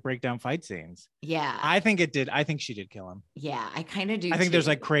sort of breakdown fight scenes. Yeah, I think she did kill him. Yeah, I kind of do. I think there's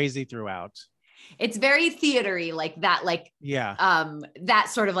like crazy throughout. It's very theatery, like that, like that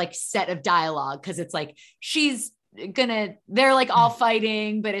sort of like set of dialogue, because it's like they're like all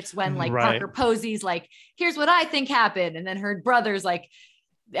fighting, but it's when like Parker Posey's like, here's what I think happened, and then her brother's like,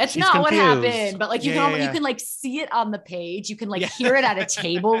 that's not confused. What happened, but like you can like see it on the page, you can like hear it at a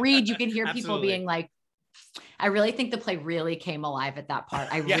table read, you can hear people being like, I really think the play really came alive at that part.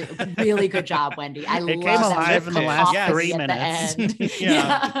 Really good job, Wendy. It came alive in the last 3 minutes.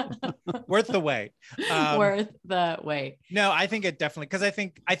 Worth the wait. Worth the wait. No, I think it definitely, because I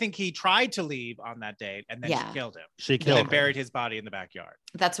think he tried to leave on that date and then she killed him. She killed him and buried his body in the backyard.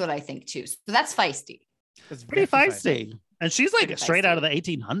 That's what I think too. So that's feisty. It's pretty feisty. And she's like straight out of the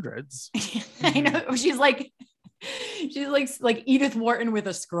 1800s. I know. She's like Edith Wharton with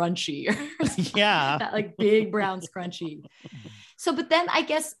a scrunchie. Yeah. That like big brown scrunchie. So, but then I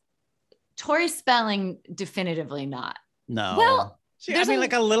guess Tori Spelling definitively not. No. Well,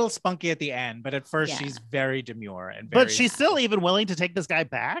 like a little spunky at the end, but at first she's very demure and but she's still even willing to take this guy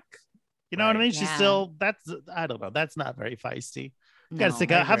back. You know what I mean? She's still, I don't know. That's not very feisty. You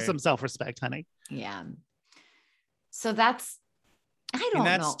gotta have some self-respect, honey. Yeah. So that's, I don't know.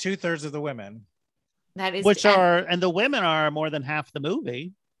 That's 2/3 of the women. That is, and the women are more than half the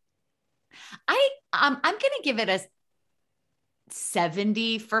movie. I'm gonna give it a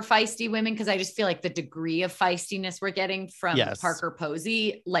 70 for feisty women, because I just feel like the degree of feistiness we're getting from Parker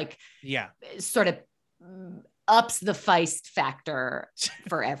Posey, like, sort of ups the feist factor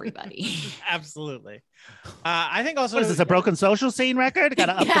for everybody. Absolutely. I think also, what is this, a Broken Social Scene record?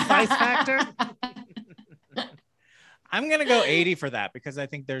 Gotta up the feist factor. I'm gonna go 80 for that, because I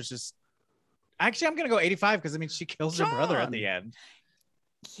think there's just. Actually, I'm going to go 85 because, I mean, she kills her brother at the end.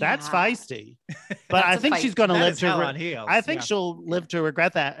 That's feisty. But I think she's going to live to I think she'll live to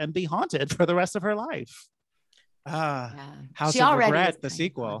regret that and be haunted for the rest of her life. House of Regret, the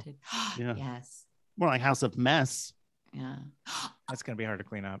sequel. Yes. More like House of Mess. Yeah. That's going to be hard to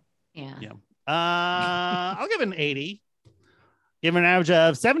clean up. Yeah. I'll give it an 80. Give an average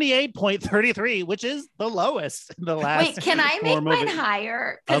of 78.33, which is the lowest in the last. Wait, can I make mine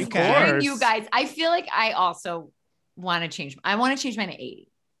higher? Of course. You guys, I feel like I also want to change. I want to change mine to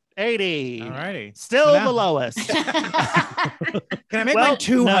 80. 80. All righty. Still the lowest. Can I make mine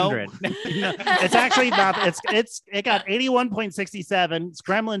 200? No, it's actually not. It got 81.67.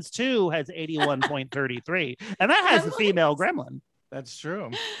 Gremlins 2 has 81.33, and that has the female gremlin. That's true.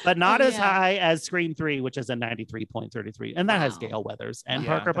 But not as high as Scream 3, which is a 93.33. And that has Gale Weathers and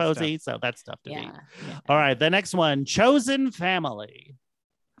Parker Posey. So that's tough to beat. Yeah. All right. The next one, Chosen Family.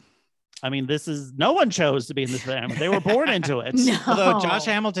 I mean, no one chose to be in this family. They were born into it. No. Although Josh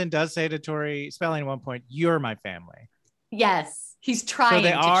Hamilton does say to Tori Spelling at one point, "You're my family." Yes. He's trying. So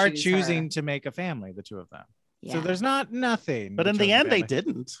they are choosing to make a family, the two of them. Yeah. So there's nothing. But in the end, they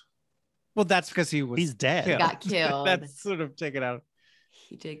didn't. Well, that's because he's He dead. got killed. That's sort of taken out.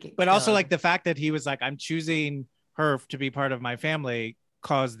 He did get But killed. also, like, the fact that he was like, I'm choosing her to be part of my family,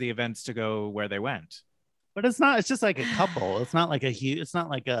 caused the events to go where they went. But it's just like a couple. It's not like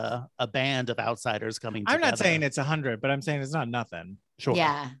a band of outsiders coming together. I'm not saying it's 100, but I'm saying it's not nothing. Sure.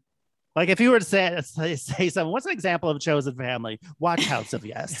 Yeah. Like if you were to say something, what's an example of Chosen Family? Watch House of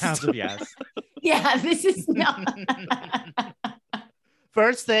Yes. House of Yes. Yeah, this is not.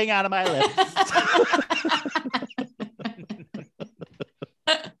 First thing out of my lips.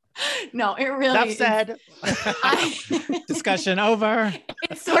 No, it really Enough said. Discussion over.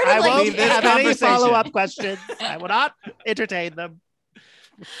 It's sort sort of I like won't have any conversation. follow-up questions. I will not entertain them.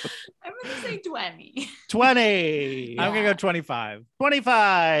 I'm going to say 20. 20. I'm gonna go 25.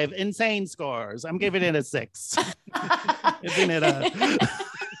 25. Insane scores. I'm giving it a 6. Isn't it a...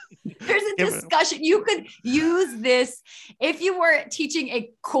 There's a discussion. You could use this if you were teaching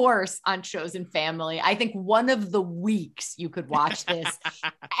a course on Chosen Family. I think one of the weeks you could watch this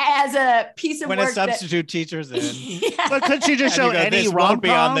as a piece of When work. a substitute teacher's in. Yeah. But couldn't you just And show you go, any this won't be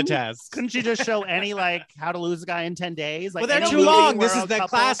on the rom-com? test. Couldn't you just show any like How to Lose a Guy in 10 Days? Like Well, they're any too movie long. where This is a the couple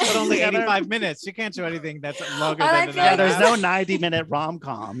class, but only together? 85 minutes. You can't show anything that's longer And I than an feel Yeah, like hour. there's no 90-minute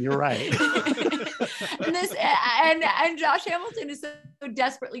rom-com. You're right. and Josh Hamilton is so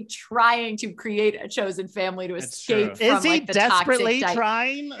desperately trying to create a Chosen Family to That's escape true. from Is he like the desperately toxic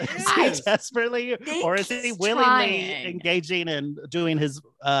trying? Is I he desperately, think or is he he's willingly trying. engaging and doing his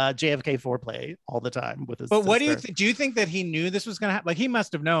JFK foreplay all the time with his? But what do you sister? do? You think that he knew this was going to happen? Like he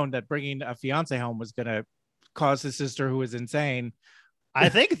must have known that bringing a fiance home was going to cause his sister, who was insane. I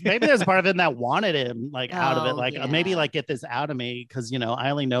think maybe there's a part of him that wanted him like out of it, Oh, like yeah. maybe like get this out of me because I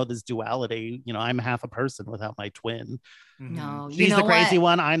only know this duality. I'm half a person without my twin. No, you She's know the crazy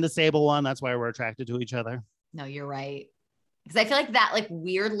what? one. I'm the stable one. That's why we're attracted to each other. No, you're right. Because I feel like that like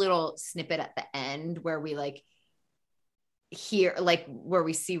weird little snippet at the end where we like hear like where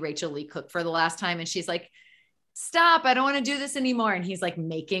we see Rachel Lee Cook for the last time and she's like, stop, I don't want to do this anymore. And he's like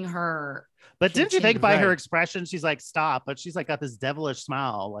making her. But didn't you Kitchen, think by her right. expression, she's like, stop, but she's like got this devilish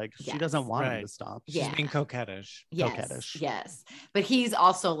smile. Like she Yes. doesn't want him Right. to stop. She's Yeah. being coquettish. Yes, coquettish. yes. But he's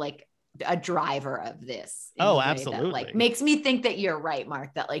also like a driver of this. in Oh, a way that, absolutely. like makes me think that you're right,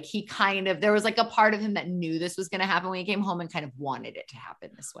 Mark, that like he kind of, there was like a part of him that knew this was going to happen when he came home and kind of wanted it to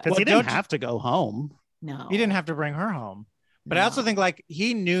happen this way. Because Well, he didn't don't you- have to go home. No, He didn't have to bring her home. But I also No. think like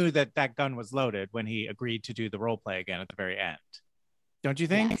he knew that that gun was loaded when he agreed to do the role play again at the very end. Don't you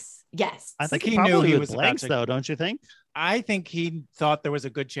think? Yes. I think Like, he he knew probably he with was about blanks to- though, don't you think? I think he thought there was a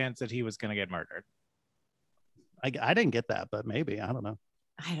good chance that he was going to get murdered. I didn't get that, but maybe. I don't know.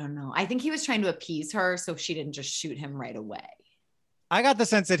 I don't know. I think he was trying to appease her so she didn't just shoot him right away. I got the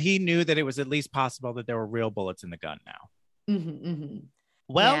sense that he knew that it was at least possible that there were real bullets in the gun now.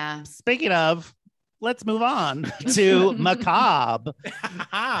 Well, Yeah. speaking of, let's move on to Macabre.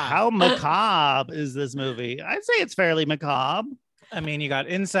 How macabre is this movie? I'd say it's fairly macabre. I mean, you got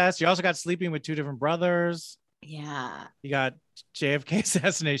incest. You also got sleeping with two different brothers. Yeah. You got JFK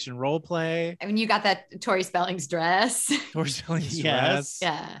assassination role play. I mean, you got that Tori Spelling's dress. Torch Billing's Yes. dress.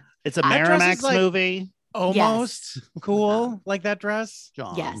 Yeah. It's a That dress is Miramax like- movie. Almost cool, like that dress.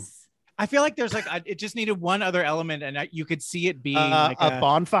 John. Yes. I feel like there's like it just needed one other element, and you could see it being like a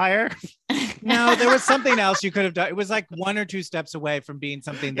bonfire. No, there was something else you could have done. It was like one or two steps away from being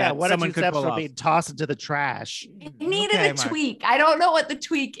something Yeah, that what someone if could steps pull from off. being tossed into the trash? It needed Okay, a Mark. tweak. I don't know what the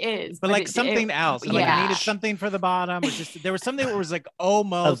tweak is, But like something else, like yeah. I needed something for the bottom, or just there was something that was like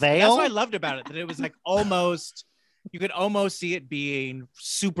almost. A veil? That's what I loved about it. That it was like almost. You could almost see it being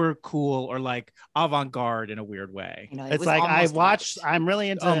super cool or like avant-garde in a weird way. You know, it It's was like I almost watched. right. I'm really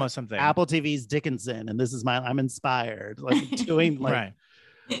into Almost something. Apple TV's Dickinson, and this is I'm inspired. Like doing like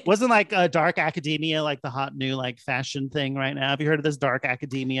Right. wasn't like a Dark Academia like the hot new like fashion thing right now. Have you heard of this Dark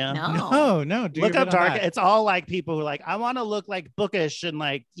Academia? No. No. Do Look your up bit on Dark. that. It's all like people who are like, I want to look like bookish and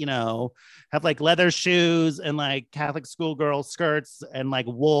like, have like leather shoes and like Catholic schoolgirl skirts and like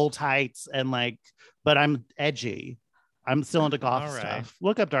wool tights and like, but I'm edgy. I'm still into goth All right. stuff.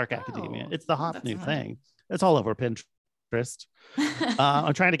 Look up Dark Academia. Oh, It's the hot that's new fun. thing. It's all over Pinterest.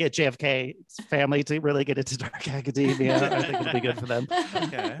 I'm trying to get JFK's family to really get into Dark Academia. I think it'll be good for them.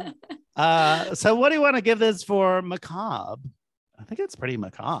 Okay. So what do you want to give this for macabre? I think it's pretty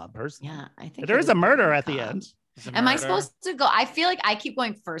macabre, personally. Yeah, I think There it is a murder at the macabre. end. It's a Am I murder. supposed to go? I feel like I keep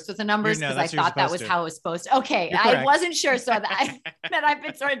going first with the numbers No, because I that's what you're thought that was supposed to. how it was supposed to. Okay, You're I correct. wasn't sure, so that I've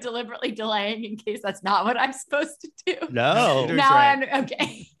been sort of deliberately delaying in case that's not what I'm supposed to do. No. You're Now right. I'm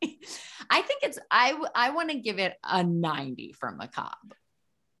okay. I think it's I want to give it a 90 for macabre.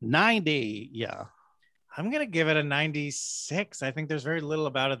 90. Yeah. I'm gonna give it a 96. I think there's very little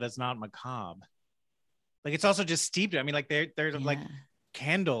about it that's not macabre. Like it's also just steeped. I mean, like there's like Yeah.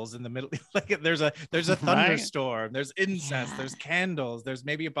 candles in the middle. Like there's a Right. thunderstorm. There's incest. Yeah. There's candles. There's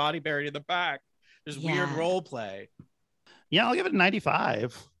maybe a body buried in the back. There's weird Yeah. role play. Yeah, I'll give it a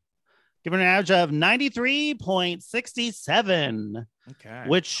 95. Give it an average of 93.67, Okay.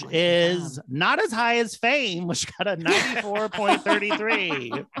 which Oh, good is job. not as high as Fame, which got a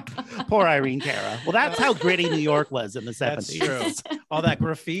 94.33. Poor Irene Cara. Well, that's how gritty New York was in the 70s. That's true. All that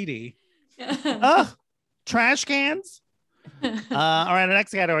graffiti. Trash cans. All right, our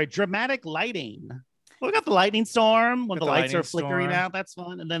next category, dramatic lighting. Well, we got the lightning storm when Got the the lights are lightning flickering storm. out. That's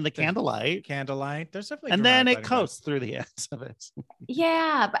fun. And then the candlelight. Candlelight. There's definitely And then dramatic it lighting. coasts through the end of it.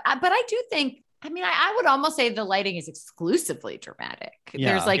 Yeah, but I do think. I mean, I would almost say the lighting is exclusively dramatic.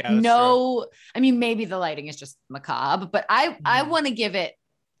 Yeah. There's like Yeah, that's no. I mean, maybe the lighting is just macabre, but I want to give it.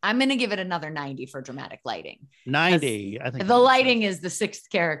 I'm going to give it another 90 for dramatic lighting. 90. I think The lighting is the sixth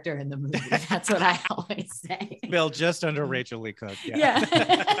character in the movie. That's what I always say. Bill, just under Rachel Lee Cook. Yeah.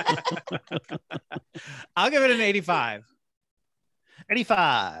 I'll give it an 85.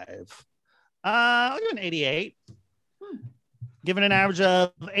 85. I'll give it an 88. Giving an average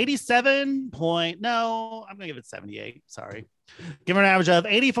of 87 point. No, I'm gonna give it 78. Sorry. Giving an average of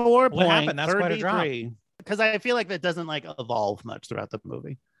 84. What happened? That's quite a drop. Because I feel like that doesn't like evolve much throughout the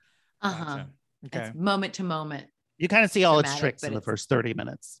movie. Gotcha. Okay. It's moment to moment. You kind of see all its Dramatic, tricks but in the it's- first 30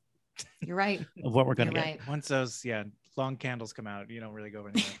 minutes You're right. of what we're gonna You're get. right. Once those long candles come out, you don't really go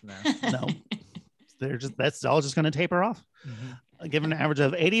anywhere from there. No, that's all just gonna taper off. Mhm. Given an average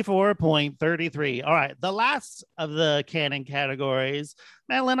of 84.33. All right, the last of the canon categories.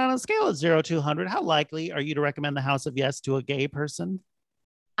 Madeline, on a scale of 0 to 100, how likely are you to recommend The House of Yes to a gay person?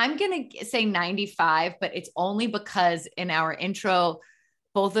 I'm going to say 95, but it's only because in our intro,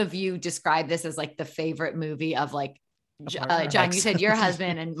 both of you described this as like the favorite movie of like, partner. John, Ex. you said your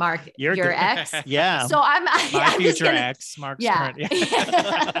husband and Mark, Your your d- ex. Yeah. So I'm My I'm just future gonna- ex, Mark's Yeah.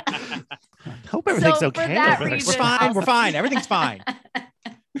 current. Hope everything's So for okay. that over there. reason- We're fine. We're fine. Everything's fine.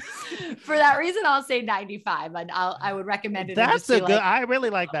 For that reason, I'll say 95, and I would recommend it. and That's just be a good. like, I really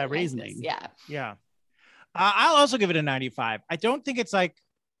like "Oh, I that like reasoning. this." Yeah. Yeah. I'll also give it a 95. I don't think it's like,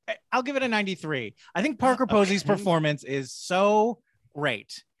 I'll give it a 93. I think Parker Posey's Okay. performance is so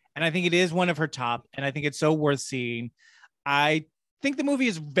great. And I think it is one of her top, and I think it's so worth seeing. I think the movie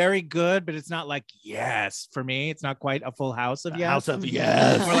is very good, but it's not like yes for me. It's not quite a Full House of The yes. House of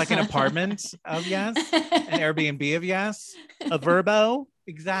Yes. More like an apartment of yes, an Airbnb of yes. A Verbo.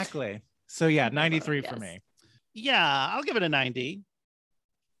 Exactly. So yeah, 93 for Yes. me. Yeah, I'll give it a 90.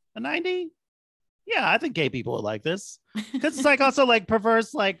 A 90? Yeah, I think gay people would like this. Because it's like also like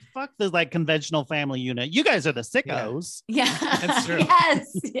perverse, like fuck this like conventional family unit. You guys are the sickos. Yeah, That's true.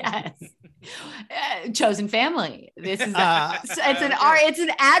 Yes. Chosen Family. This is it's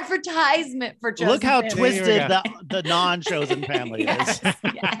an advertisement for Chosen Look how Family. twisted go. the non-chosen family Yes, is.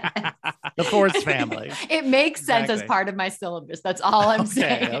 yes. The forced family. It makes sense as Exactly. part of my syllabus. That's all I'm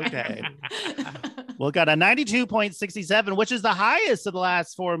saying. Okay. Well, got a 92.67, which is the highest of the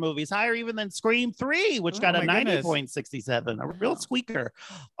last four movies, higher even than Scream 3, which got Oh a my goodness. 90.67, a real squeaker.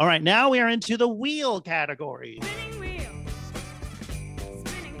 All right, now we are into the wheel category.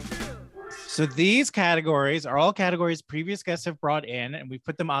 So these categories are all categories previous guests have brought in, and we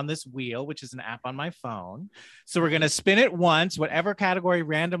put them on this wheel, which is an app on my phone. So we're going to spin it once. Whatever category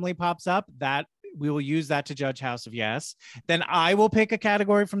randomly pops up, that we will use that to judge House of Yes. Then I will pick a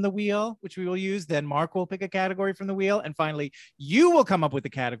category from the wheel, which we will use. Then Mark will pick a category from the wheel. And finally, you will come up with a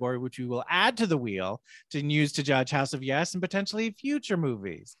category, which we will add to the wheel to use to judge House of Yes and potentially future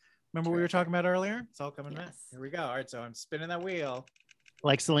movies. Remember what we were talking about earlier? It's all coming back. Yes. Here we go. All right, so I'm spinning that wheel.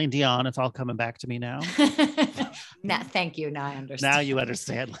 Like Celine Dion, it's all coming back to me now. Thank you. Now I understand. Now you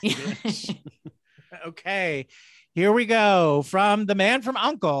understand language. Okay, here we go. From The Man from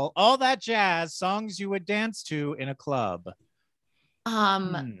U.N.C.L.E., All That Jazz, songs you would dance to in a club.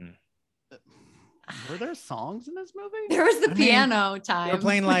 Um, Were there songs in this movie? there was the I mean, piano time. We're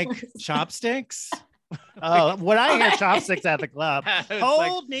playing like chopsticks. Oh, when I hear chopsticks at the club, It's like,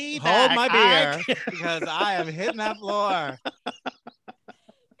 hold me hold back. my I beer because I am hitting that floor.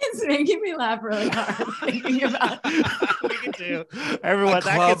 It's making me laugh really hard thinking about we can do. Everyone, A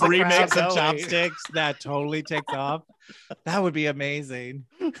that club gets the crowd remix of going. chopsticks that totally takes off. That would be amazing.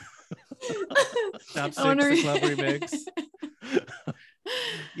 Chopsticks, the club remix.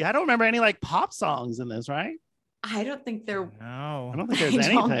 Yeah, I don't remember any like pop songs in this, right? I don't think there. No. I don't think there's I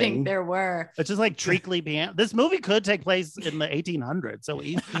anything. don't think there were. It's just like treacly piano. This movie could take place in the 1800s, so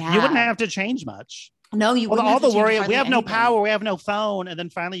you Yeah. wouldn't have to change much. No, you Well, wouldn't all have to the change worry, we hardly have no anything. power, we have no phone, and then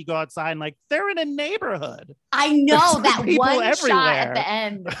finally you go outside and like they're in a neighborhood. I know There's that people one shot everywhere. at the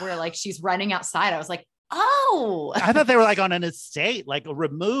end where like she's running outside. I was like, oh, I thought they were like on an estate, like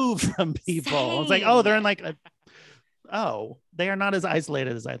removed from people. I was like, oh, they're in like they are not as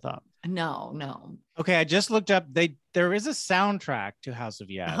isolated as I thought. no. Okay, I just looked up. There is a soundtrack to House of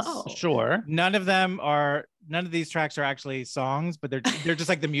Yes. Oh. Sure. None of these tracks are actually songs, but they're just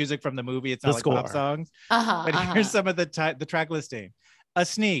like the music from the movie. It's The not like pop score. songs. Uh-huh, But here's some of the track listing: A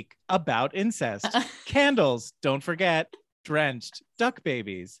Sneak, About Incest, Candles, Don't Forget, Drenched, Duck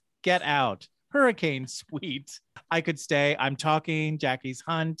Babies, Get Out, Hurricane Sweet, I Could Stay, I'm Talking, Jackie's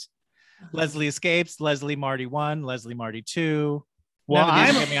Hunt, Leslie escapes. Leslie Marty 1, Leslie Marty 2. Well, None of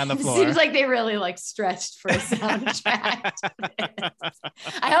these I'm get me on the floor. Seems like they really like stretched for a soundtrack.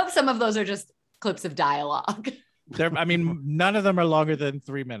 I hope some of those are just clips of dialogue. I mean, none of them are longer than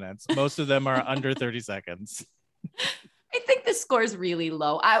 3 minutes. Most of them are under 30 seconds. I think the score is really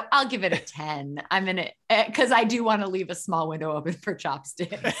low. I'll give it a 10. I'm in it because I do want to leave a small window open for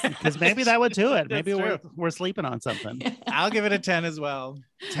chopsticks. Because maybe that would do it. Maybe That's we're sleeping on something. Yeah. I'll give it a 10 as well.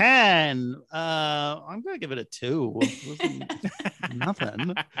 10. I'm gonna give it a 2.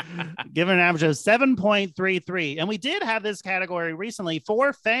 Nothing. Give it an average of 7.33. And we did have this category recently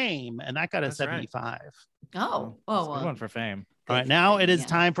for Fame, and that got a That's 75. Right. Oh, That's a good one for Fame. All right, now it is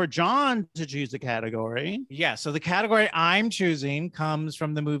time for John to choose a category. Yeah, so the category I'm choosing comes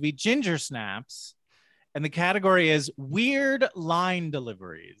from the movie Ginger Snaps, and the category is weird line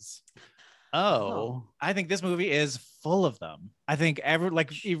deliveries. Oh, I think this movie is full of them. I think right all at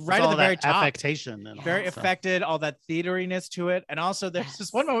the very that top, affectation and all very that stuff. affected, all that theateriness to it, and also there's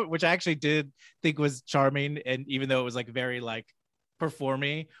this one moment which I actually did think was charming, and even though it was like very like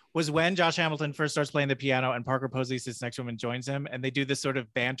performy, was when Josh Hamilton first starts playing the piano and Parker Posey sits next to him and joins him, and they do this sort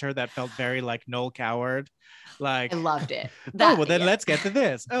of banter that felt very like Noel Coward, like I loved it. oh well then let's get to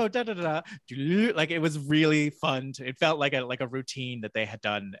this. Oh da da da da. Like it was really fun. It felt like a routine that they had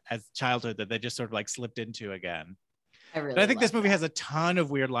done as childhood that they just sort of like slipped into again. But I think this movie has a ton of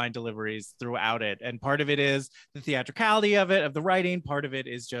weird line deliveries throughout it. And part of it is the theatricality of it, of the writing. Part of it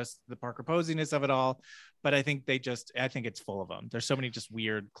is just the Parker Posiness of it all. But I think I think it's full of them. There's so many just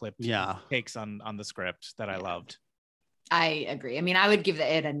weird clipped takes on the script that I loved. I agree. I mean, I would give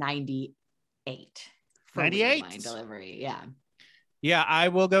it a 98. 98 line delivery. Yeah. Yeah, I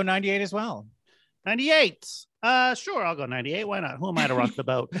will go 98 as well. 98. Sure, I'll go 98. Why not? Who am I to rock the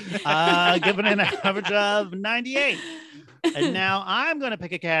boat? Giving an average of 98. And now I'm going to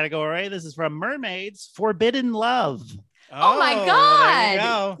pick a category. This is from Mermaids, Forbidden Love. Oh my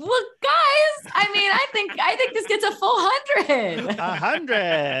God. Well, guys, I mean, I think this gets a full 100.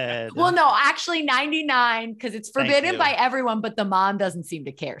 100. Well, no, actually 99 because it's forbidden by everyone, but the mom doesn't seem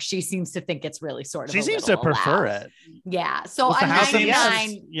to care. She seems to think it's really sort of. She seems to prefer it. Yeah. So a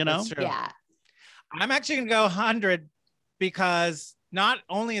 99, you know? Yeah. I'm actually going to go 100 because not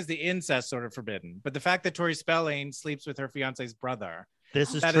only is the incest sort of forbidden, but the fact that Tori Spelling sleeps with her fiance's brother.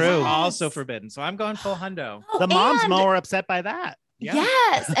 This is that true. Is also forbidden. So I'm going full hundo. The mom's more upset by that. Yeah.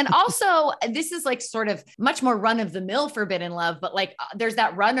 Yes. And also, this is like sort of much more run of the mill forbidden love, but like there's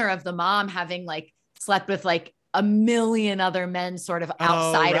that runner of the mom having like slept with like a million other men sort of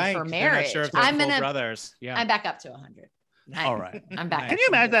outside of her marriage. Sure if I'm gonna brothers. Yeah. I'm back up to 100. All right. I'm back. Can you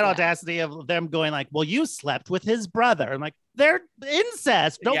imagine that audacity of them going like, well, you slept with his brother? And like, they're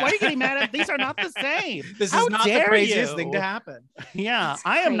incest. Why are you getting mad at? These are not the same. This How is not the craziest thing to happen. Yeah.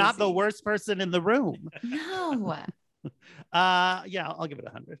 I am not the worst person in the room. No. Yeah, I'll give it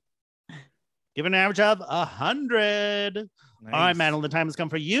 100. Give it an average of 100. Nice. All right, Madeline, the time has come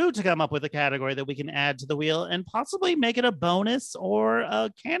for you to come up with a category that we can add to the wheel and possibly make it a bonus or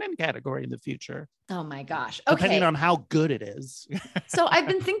a canon category in the future. Oh my gosh. Okay. Depending on how good it is. So I've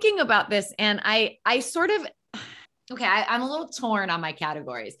been thinking about this and I sort of, I'm a little torn on my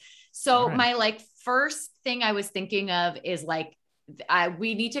categories. So my like first thing I was thinking of is like,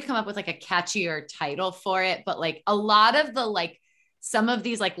 we need to come up with like a catchier title for it. But like a lot of the, like some of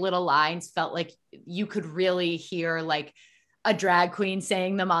these like little lines felt like you could really hear like a drag queen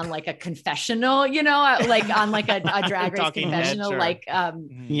saying them on like a confessional, you know, like on like a drag race confessional. Sure. Like,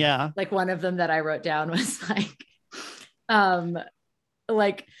 yeah. Like one of them that I wrote down was like the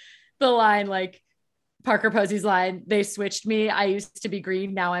line, like Parker Posey's line, they switched me. I used to be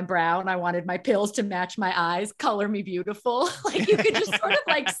green. Now I'm brown. I wanted my pills to match my eyes. Color me beautiful. Like you could just sort of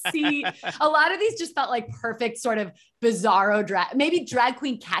like see a lot of these just felt like perfect sort of bizarro maybe drag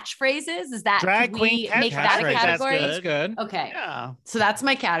queen catchphrases. Is that drag queen make that a category? That's good. Okay. Yeah. So that's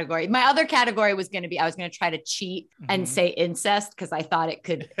my category. My other category was going to be, I was going to try to cheat and say incest because I thought it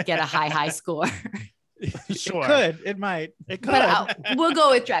could get a high score. Sure. It might. It could. But we'll go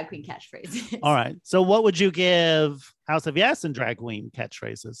with drag queen catchphrases. All right. So what would you give House of Yes and drag queen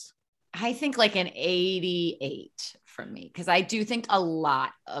catchphrases? I think like an 88 from me because I do think a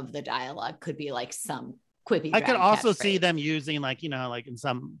lot of the dialogue could be like some quippy. I could also see them using like, you know, like in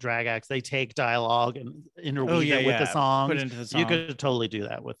some drag acts, they take dialogue and interweave it with the song. Put it into the song. You could totally do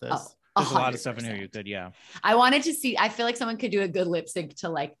that with this. There's a lot of stuff in here you could, I wanted to see, I feel like someone could do a good lip sync to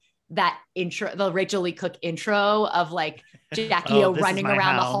like that intro, the Rachel Lee Cook intro of like Jackie O running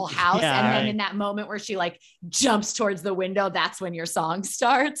around the whole house. Yeah, and then in that moment where she like jumps towards the window, that's when your song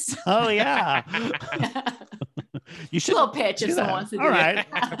starts. Oh yeah. You should little pitch do if someone that. wants to do All right.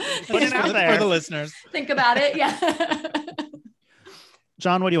 it. Put it out there. For the listeners. Think about it. Yeah.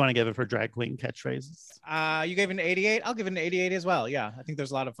 John, what do you want to give it for drag queen catchphrases? You gave it an 88. I'll give it an 88 as well. Yeah, I think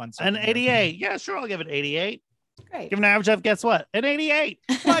there's a lot of fun stuff. An in there. 88. Yeah, sure. I'll give it 88. Great. Give an average of, guess what? An 88.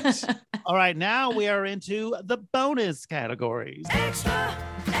 What? All right. Now we are into the bonus categories.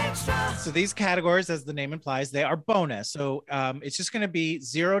 So these categories, as the name implies, they are bonus. So it's just going to be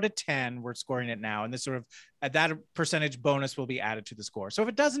 0 to 10. We're scoring it now. And this sort of that percentage bonus will be added to the score. So if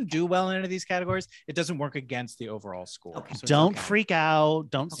it doesn't do well in any of these categories, it doesn't work against the overall score. Okay. So it's Don't okay. freak out.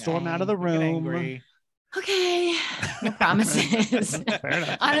 Don't storm out of the Don't get room. angry. Okay. No promises. Fair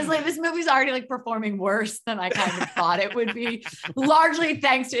enough. Honestly, this movie's already like performing worse than I kind of thought it would be, largely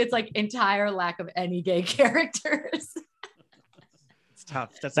thanks to its like entire lack of any gay characters. It's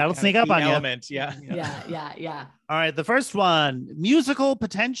tough. That'll kind of sneak up key on you. element. Yeah. Yeah. All right, the first one, musical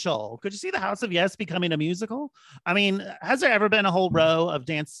potential. Could you see the House of Yes becoming a musical? I mean, has there ever been a whole row of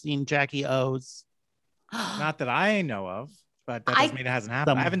dancing Jackie O's? Not that I know of, but that doesn't mean it hasn't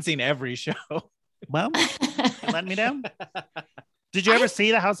happened. I haven't seen every show. Well, let me down. Did you ever see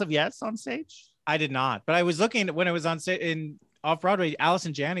the House of Yes on stage? I did not, but I was looking when it was on in off Broadway.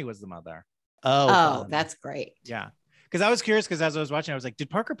 Allison Janney was the mother. Oh, that's great. Yeah. Because I was curious, because as I was watching, I was like, did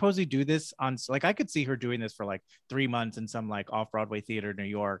Parker Posey do this on, like, I could see her doing this for like 3 months in some like off-Broadway theater in New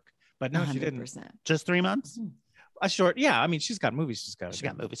York, but no, 100%. She didn't. Just 3 months? A short, yeah. I mean, she's got movies. She's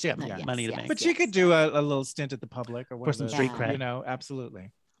got movies. She got money to make. But she could do a little stint at the Public or for some street cred. You know,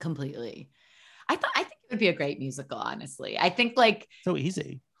 absolutely. Completely. I think it would be a great musical, honestly. I think like so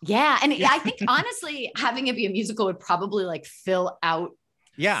easy. Yeah. And I think honestly, having it be a musical would probably like fill out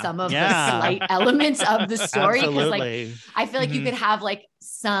some of the slight elements of the story. Because like I feel like you could have like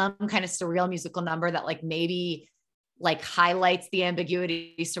some kind of surreal musical number that like maybe like highlights the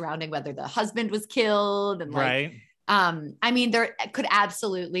ambiguity surrounding whether the husband was killed and like I mean there could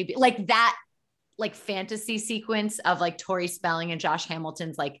absolutely be like that like fantasy sequence of like Tori Spelling and Josh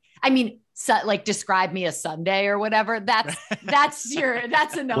Hamilton's like, I mean, like describe me a Sunday or whatever. That's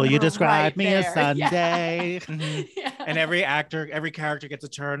a number. Will you describe right me there. a Sunday? Yeah. And every character gets a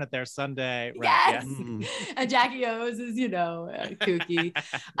turn at their Sunday. Right? Yes. Yeah. And Jackie O's is, kooky.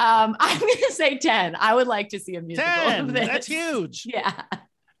 I'm going to say 10. I would like to see a musical 10. of this. That's huge. Yeah.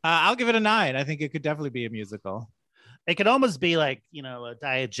 I'll give it a 9. I think it could definitely be a musical. It could almost be like, a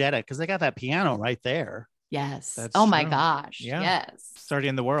diegetic because they got that piano right there. Yes. That's my true. gosh. Yeah. Yes. It's already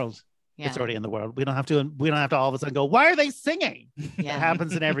in the world. Yeah. It's already in the world. We don't have to all of a sudden go, why are they singing? Yeah. It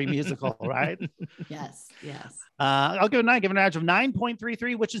happens in every musical, right? Yes. I'll give it a 9, give it an average of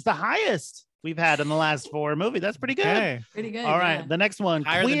 9.33, which is the highest we've had in the last 4 movies. That's pretty good. Okay. Pretty good. All right. The next one.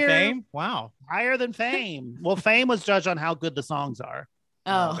 Higher than Fame? Wow. Higher than Fame. Well, Fame was judged on how good the songs are.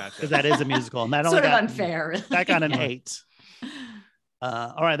 Oh, because that is a musical. And that only sort of got, unfair. Really. That got an 8.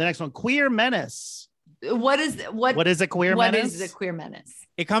 All right. The next one. Queer Menace. What is a queer menace? What is a queer menace?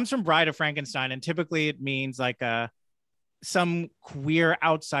 It comes from Bride of Frankenstein, and typically it means like some queer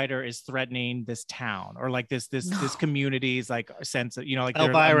outsider is threatening this town or like this community's like sense of, like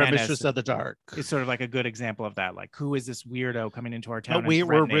Elvira, Mistress of the Dark. It's sort of like a good example of that. Like, who is this weirdo coming into our town? But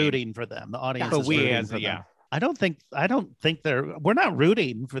we're rooting for them. The audience but is we rooting as for them. yeah. I don't think we're not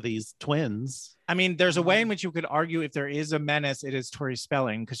rooting for these twins. I mean, there's a way in which you could argue if there is a menace, it is Tori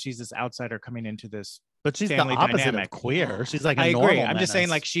Spelling because she's this outsider coming into this. But she's the family opposite dynamic. of queer. She's like a I normal agree. I'm just saying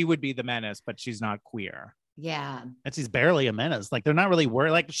menace. like she would be the menace, but she's not queer. Yeah. And she's barely a menace. Like they're not really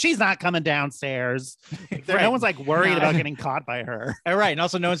worried. Like she's not coming downstairs. No one's like worried about getting caught by her. All right. And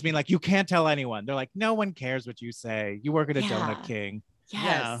also no one's being like, you can't tell anyone. They're like, no one cares what you say. You work at a Donut King. Yes.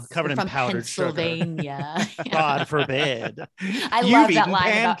 Yeah, covered in From powdered Pennsylvania. sugar. God forbid. I love that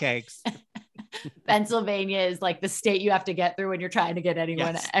line pancakes. about Pennsylvania is like the state you have to get through when you're trying to get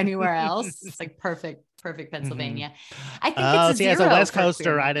anywhere else. It's like perfect Pennsylvania. I think it's a see, as zero a West for Coaster,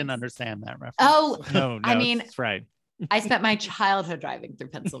 queer I didn't menace. understand that reference. Oh, no, I mean, that's right. I spent my childhood driving through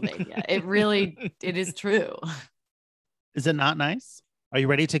Pennsylvania. It is true. Is it not nice? Are you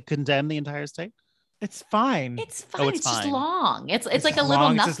ready to condemn the entire state? It's fine. It's fine. it's It's just fine. long. It's like a little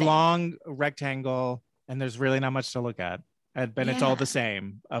It's nothing. this long rectangle, and there's really not much to look at. But it's all the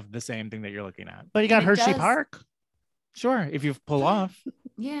same thing that you're looking at. But you got And it Hershey does- Park. Sure, if you pull off.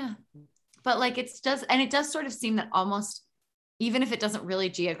 Yeah. But like it does sort of seem that almost, even if it doesn't really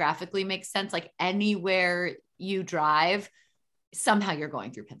geographically make sense, like anywhere you drive, somehow you're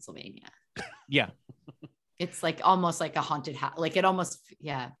going through Pennsylvania. Yeah. It's like almost like a haunted house. Like it almost,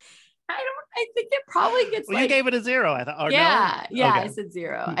 yeah. I think it probably gets Well, you gave it a 0, I thought. Or yeah. no? Yeah. Okay. I said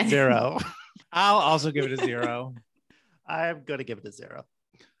 0. 0. I'll also give it a 0. I'm going to give it a 0.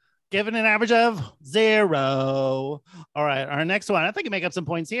 Given an average of 0. All right, our next one. I think you make up some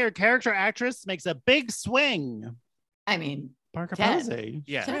points here. Character actress makes a big swing. I mean, Parker 10. Posey.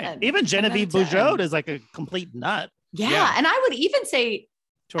 Yeah. 10. Even Genevieve 10 out of 10. Bujold is like a complete nut. Yeah. And I would even say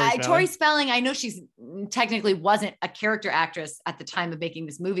Tori Tori Spelling, I know she's technically wasn't a character actress at the time of making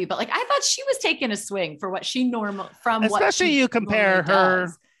this movie, but like I thought she was taking a swing for what she Especially you compare her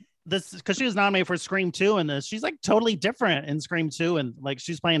does. this because she was nominated for Scream 2 in this. She's like totally different in Scream 2, and like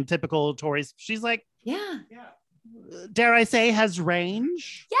she's playing typical Tori. She's like, Yeah. dare I say, has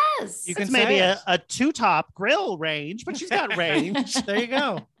range. Yes. You It's can maybe say it. a 2-top grill range, but she's got range. There you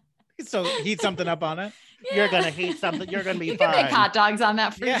go. So heat something up on it. You're gonna heat something. You're gonna be You fine. can make hot dogs on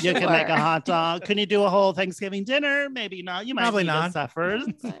that for Yeah. You sure. can make a hot dog. Can you do a whole Thanksgiving dinner? Maybe not. You might Probably need not. to suffer.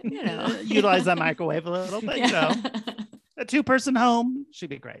 But, you know. Utilize that microwave a little, but you know, a 2-person home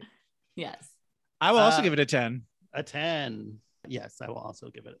should be great. Yes. I will also Uh, give it a 10. A 10. Yes, I will also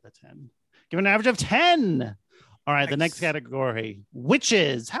give it a 10. Give it an average of 10. All right, the next Nice. category,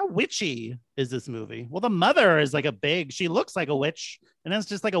 witches. How witchy is this movie? Well, the mother is like she looks like a witch, and it's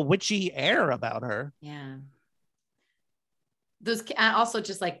just like a witchy air about her. Yeah. Those also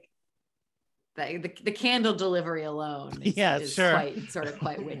just like the candle delivery alone is, Yes, is sure.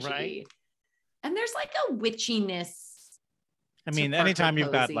 quite witchy. Right. And there's like a witchiness. I mean, to Parker anytime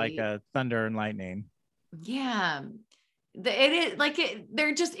you've got like Posey. a thunder and lightning. Yeah. It is like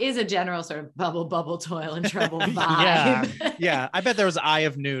there just is a general sort of bubble, toil and trouble vibe. Yeah. I bet there was Eye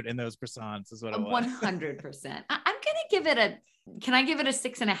of Newt in those croissants, is what it was. 100%. I'm gonna give it can I give it a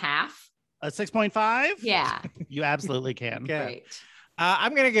 6.5? A 6.5? Yeah. You absolutely can. Okay. Great.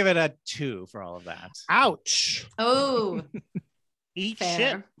 I'm going to give it a 2 for all of that. Ouch. Oh, Eat fair.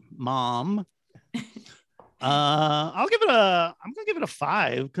 shit, mom. I'm gonna give it a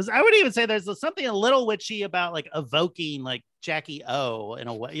 5 because I would even say there's something a little witchy about like evoking like Jackie O in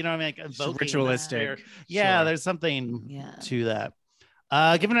a way, you know what I mean? Like evoking Ritualistic. Yeah, Sure. there's something Yeah. to that.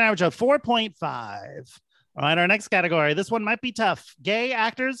 Given an average of 4.5. All right, our next category. This one might be tough. Gay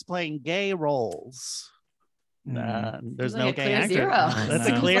actors playing gay roles. There's Seems no like a gay clear actor. zero. That's a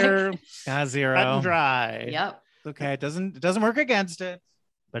Sounds clear cut 0. and dry. Yep. Okay. It doesn't work against it.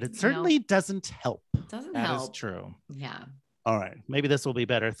 But it certainly doesn't help. Doesn't That help. is true. Yeah. All right, maybe this will be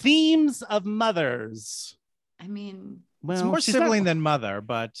better. Themes of mothers. I mean, Well, It's more she's not- sibling than mother,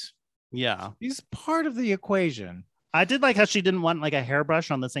 but Yeah. he's part of the equation. I did like how she didn't want like a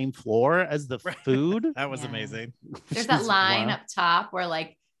hairbrush on the same floor as the food. That was Yeah. amazing. there's that line Wow. up top where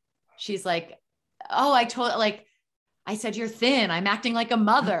like she's like, "Oh, I said you're thin. I'm acting like a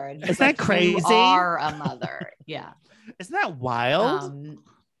mother." And he's Isn't that like, crazy? You are a mother. Yeah. Isn't that wild?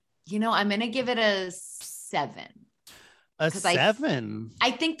 I'm gonna give it a 7. A 'cause 7. I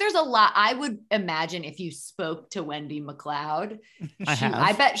think there's a lot. I would imagine if you spoke to Wendy McLeod, I have.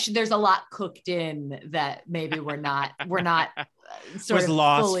 I bet there's a lot cooked in that maybe we're not sort Was of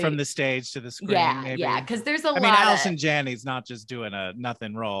lost fully- from the stage to the screen. yeah, maybe. yeah, because there's a I lot. mean, of, Allison Janney's not just doing a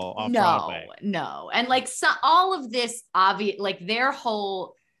nothing role off Broadway. No, and like all of this obvious, like their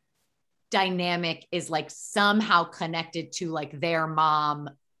whole dynamic is like somehow connected to like their mom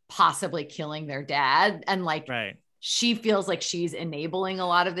possibly killing their dad, and like Right. she feels like she's enabling a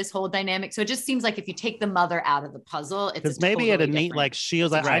lot of this whole dynamic. So it just seems like if you take the mother out of the puzzle, it's Because maybe at a totally neat different like she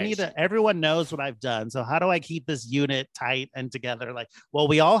was like, I Right. need to. Everyone knows what I've done, so how do I keep this unit tight and together? Like, well,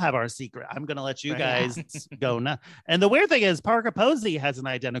 we all have our secret. I'm gonna let you Right. guys go now. And the weird thing is, Parker Posey has an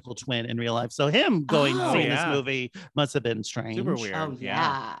identical twin in real life, so him going Oh, seeing yeah. this movie must have been strange. Super weird. Oh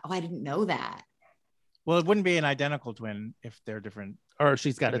yeah. Oh, I didn't know that. Well, it wouldn't be an identical twin if they're different. Or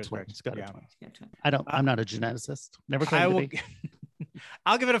she's got a Gender twin. correct. She's got a Yeah. twin. I'm not a geneticist. Never I claimed to will. be.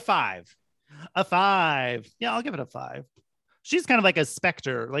 I'll give it a 5. A 5. Yeah, I'll give it a 5. She's kind of like a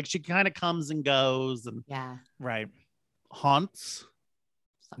specter. Like she kind of comes and goes and Yeah. Right. haunts.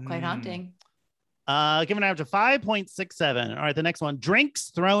 Quite Mm. haunting. Give an average of 5.67. All right, the next one. Drinks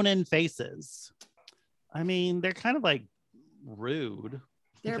thrown in faces. I mean, they're kind of like rude.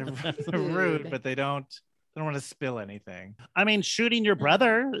 They're They're rude, but they don't want to spill anything. I mean, shooting your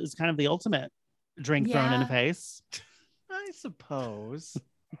brother is kind of the ultimate drink thrown in the Yeah. face. I suppose.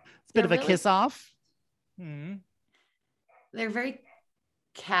 It's a bit of a really- kiss off. Hmm. They're very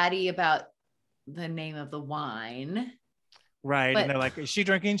catty about the name of the wine. Right. But- And they're like, is she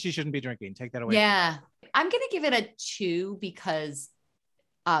drinking? She shouldn't be drinking. Take that away. Yeah. I'm going to give it a 2 because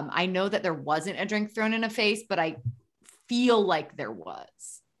I know that there wasn't a drink thrown in a face, but I feel like there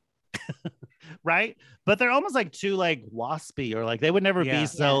was. Right, but they're almost like too like waspy, or like they would never Yeah. be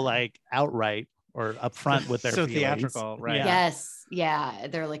so like outright or upfront with their So feelings. theatrical, right. Yeah. Yes. Yeah.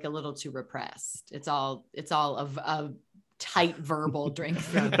 They're like a little too repressed. It's all a tight verbal drink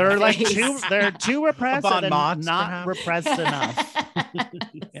through They're like face. they're too repressed Bon and mots, not perhaps? repressed enough.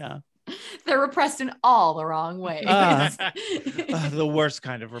 Yeah. They're repressed in all the wrong ways. The worst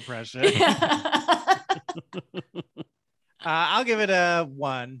kind of repression. I'll give it a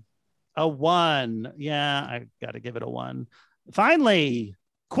 1. A 1. Yeah, I got to give it a 1. Finally,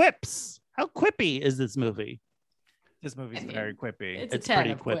 quips. How quippy is this movie? This movie's I mean, very quippy. It's It's a 10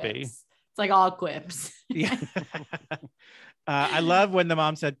 pretty of quippy. quips. It's like all quips. Yeah. I love when the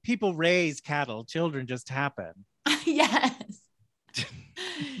mom said, "People raise cattle, children just happen." Yes.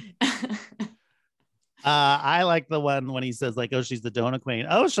 I like the one when he says like, "Oh, she's the donut queen."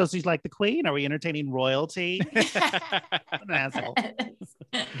 Oh, so she's like the queen. Are we entertaining royalty? What an asshole.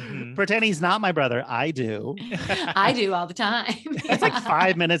 Mhm. Pretend he's not my brother. I do. I do all the time. That's like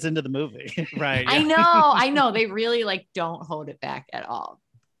 5 minutes into the movie. Right. I know. They really like don't hold it back at all.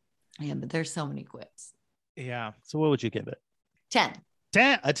 Yeah, but there's so many quips. Yeah. So what would you give it? 10.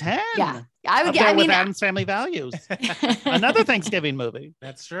 10. A 10. Yeah. I would Up get, there I with mean, Adam's Family Values. Another Thanksgiving movie.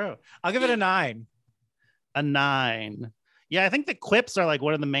 That's true. I'll give it a 9. A 9. Yeah, I think the quips are like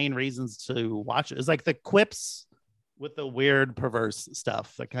one of the main reasons to watch it. It's like the quips with the weird perverse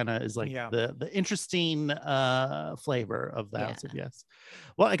stuff that kind of is like the interesting flavor of the House of Yes.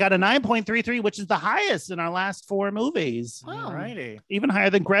 Well, I got a 9.33, which is the highest in our last 4 movies. Oh. All righty. Even higher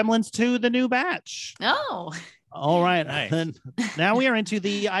than Gremlins 2, The New Batch. Oh. All right. Nice. Then now we are into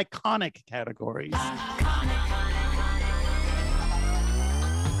the iconic categories.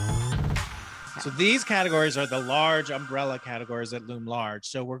 So these categories are the large umbrella categories that loom large.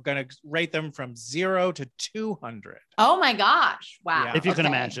 So we're going to rate them from 0 to 200. Oh my gosh. Wow. Yeah. If you can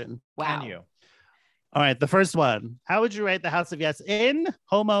Okay. imagine. Wow. Can you? All right. The first one. How would you rate the House of Yes in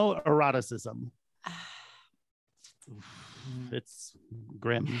homoeroticism? It's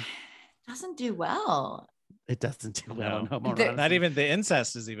grim. Doesn't do well. It doesn't do well in No. homoeroticism. Not even the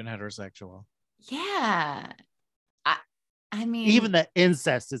incest is even heterosexual. Yeah. I mean, Even the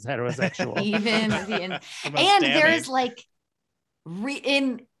incest is heterosexual. even the The most and damning. there's like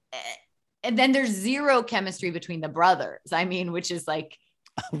and then there's zero chemistry between the brothers. I mean, which is like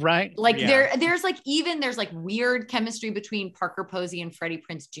Right. Yeah. there's like weird chemistry between Parker Posey and Freddie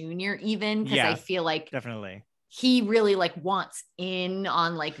Prinze Jr. even because Yeah. I feel like Definitely. he really like wants in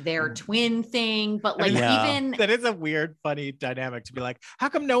on like their twin thing, but like Yeah. even That is a weird, funny dynamic to be like, how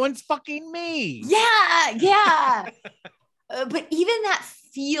come no one's fucking me? yeah. But even that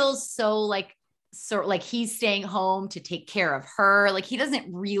feels so like he's staying home to take care of her. Like he doesn't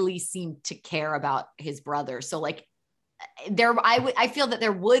really seem to care about his brother. So like I feel that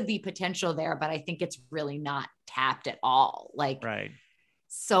there would be potential there, but I think it's really not tapped at all. Like, Right.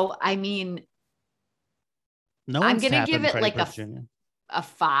 so, I mean, No I'm one's going to tapping give it Freddie like Prinze Jr. a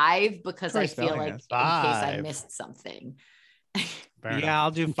 5 because Tori I feel Spelling like in is. case I 5. missed something. Fair enough. Yeah,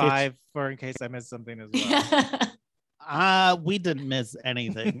 I'll do 5 for in case I missed something as well. We didn't miss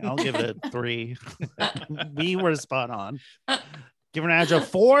anything. I'll give it a 3. We were spot on. Give an average of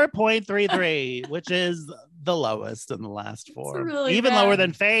 4.33, which is the lowest in the last 4. really Even bad. lower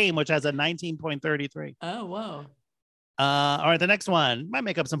than Fame, which has a 19.33. Oh, whoa. All right, the next one might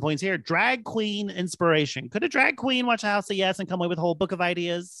make up some points here. Drag queen inspiration. Could a drag queen watch House of Yes and come away with a whole book of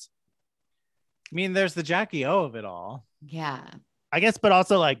ideas? I mean, there's the Jackie O of it all. Yeah. I guess, but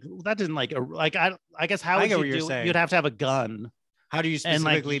also like that didn't like I guess how I would get you what you're do it? saying. You'd have to have a gun How do you and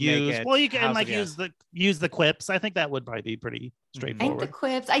like specifically use make it? well you can House like of Yes? use the quips. I think that would probably be pretty I straightforward. think the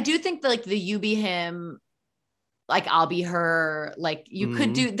quips, I do think that like the you be him, like I'll be her, like you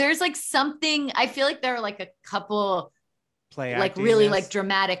could do, there's like something, I feel like there are like a couple Play like acting really this? like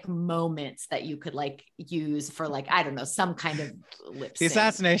dramatic moments that you could like use for like, I don't know, some kind of lip The sync.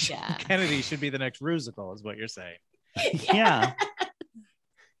 assassination Yeah. of Kennedy should be the next Rusical, is what you're saying. Yeah.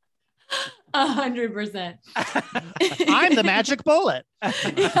 100%. I'm the magic bullet.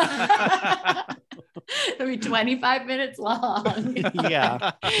 It'll be 25 minutes long.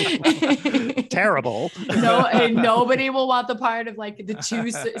 Yeah. Terrible. No, and nobody will want the part of like the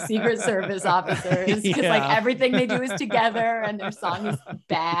 2 Secret Service officers because like Yeah. everything they do is together and their song is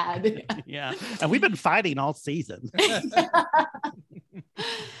bad. Yeah. And we've been fighting all season.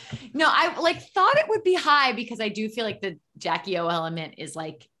 No, I like thought it would be high because I do feel like the Jackie O element is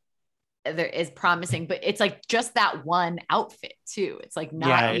like there is promising, but it's like just that one outfit too. It's like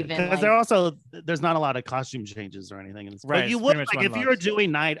not even because like, there also there's not a lot of costume changes or anything. But Right, you it's would pretty much like one if you were look.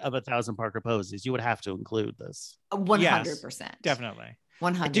 doing Night of 1,000 Parker Poses, you would have to include this. 100%. Definitely.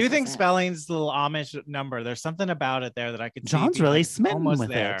 100%. I do think Spelling's little Amish number, there's something about it there that I could see John's being, really like, smitten almost with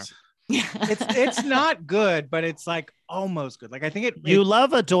there. it. It's not good, but it's like almost good. Like I think You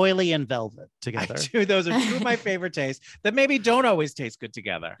love a doily and velvet together. I do. Those are two of my favorite tastes that maybe don't always taste good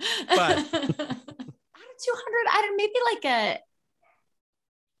together. But out of 200, I don't maybe like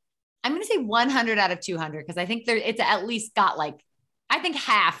I'm gonna say 100 out of 200 because I think it's at least got like I think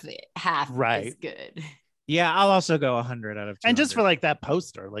half Right. is good. yeah, I'll also go 100 out of 200. And just for like that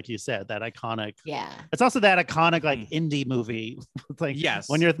poster, like you said, that iconic. Yeah. It's also that iconic like indie movie. It's like Yes.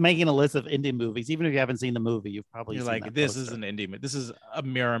 when you're making a list of indie movies, even if you haven't seen the movie, you've probably You're seen like, that this poster. is an indie. This is a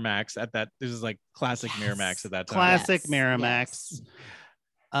Miramax at that. This is like classic Miramax at that time. Classic Yes, Miramax. yes.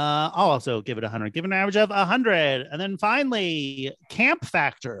 I'll also give it 100. Give it an average of 100. And then finally, camp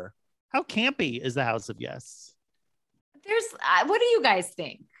factor. How campy is the House of Yes? There's what do you guys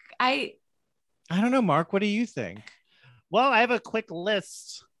think? I don't know, Mark. What do you think? Well, I have a quick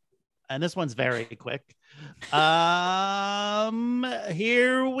list, and this one's very quick.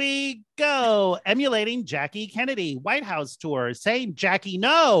 Here we go. Emulating Jackie Kennedy White House tour, saying Jackie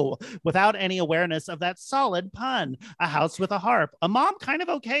no without any awareness of that solid pun. A house with a harp. A mom kind of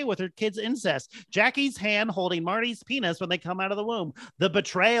okay with her kids' incest. Jackie's hand holding Marty's penis when they come out of the womb. The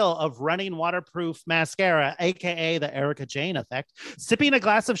betrayal of running waterproof mascara, aka the Erica Jane effect. Sipping a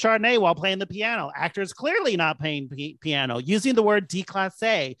glass of Chardonnay while playing the piano. Actors clearly not playing piano. Using the word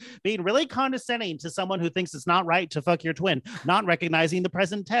déclassé. Being really condescending to someone who thinks it's not right to fuck your twin. Not recognizing the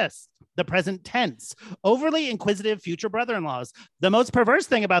present tense. Overly inquisitive future brother-in-laws. The most perverse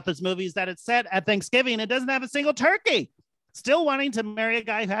thing about this movie is that it's set at Thanksgiving and doesn't have a single turkey. Still wanting to marry a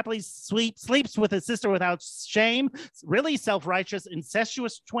guy who happily sleeps with his sister without shame. Really self-righteous,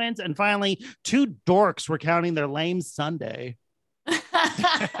 incestuous twins. And finally, two dorks recounting their lame Sunday. But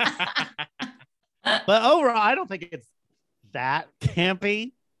overall, I don't think it's that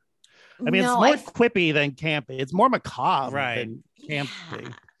campy. I mean, it's more quippy than campy. It's more macabre than campy. Yeah.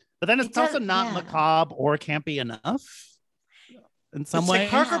 But then it's also not yeah. macabre or campy enough in some way. Like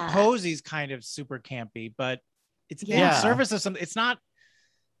Parker Posey's kind of super campy, but it's in service of something. It's not.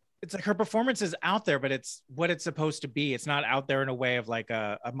 It's like her performance is out there, but it's what it's supposed to be. It's not out there in a way of like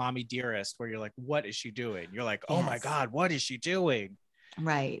a mommy dearest where you're like, what is she doing? You're like, oh my God, what is she doing?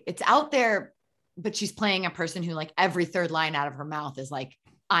 Right. It's out there, but she's playing a person who like every third line out of her mouth is like,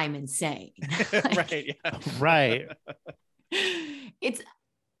 I'm insane. Right. Yeah. Right. It's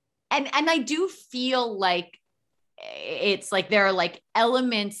and I do feel like it's like there are like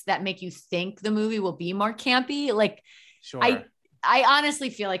elements that make you think the movie will be more campy. Like Sure. I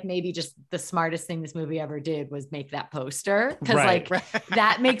honestly feel like maybe just the smartest thing this movie ever did was make that poster. Cause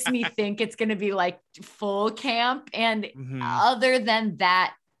that makes me think it's going to be like full camp. And other than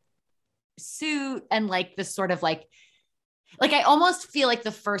that suit and like the sort of like I almost feel like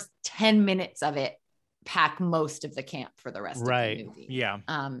the first 10 minutes of it pack most of the camp for the rest of the movie. Yeah.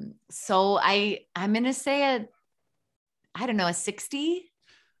 So I'm going to say a 60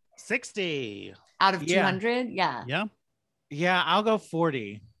 out of 200. Yeah. Yeah. Yeah. I'll go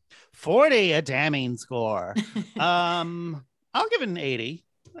 40. 40, a damning score. I'll give it an 80.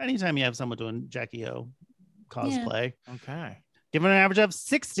 Anytime you have someone doing Jackie O cosplay. Yeah. Okay. Give it an average of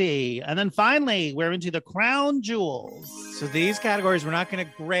 60. And then finally, we're into the crown jewels. So these categories, we're not going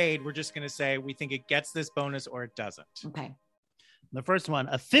to grade. We're just going to say we think it gets this bonus or it doesn't. Okay. The first one,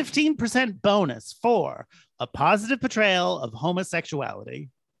 a 15% bonus for a positive portrayal of homosexuality.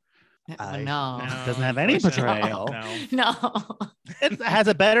 No. It doesn't have any portrayal. No. It has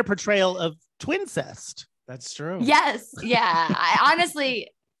a better portrayal of twincest. That's true. Yes. Yeah. I honestly,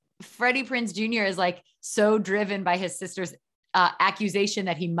 Freddie Prinze Jr. is like so driven by his sister's accusation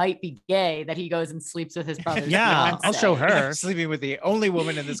that he might be gay that he goes and sleeps with his brother's Yeah, fiance. I'll show her. Sleeping with the only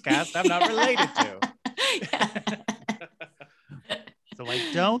woman in this cast I'm not related to. So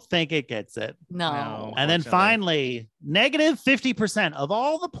I don't think it gets it. No. And then finally, negative 50% of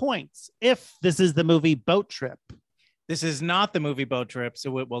all the points if this is the movie Boat Trip. This is not the movie Boat Trip,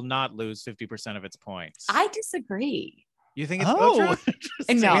 so it will not lose 50% of its points. I disagree. You think it's Boat Trip?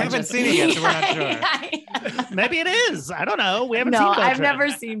 No, we haven't seen it yet, so we're not sure. Maybe it is. I don't know. We haven't seen Boat I've Trip. never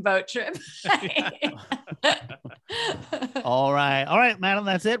seen Boat Trip. All right, madam,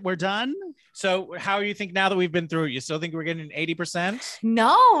 that's it. We're done. So how do you think now that we've been through it? You still think we're getting 80%?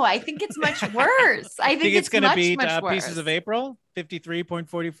 No, I think it's much worse. I think it's going to beat much worse. Pieces of April,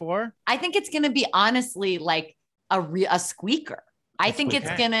 53.44? I think it's going to be honestly like a squeaker. I think it's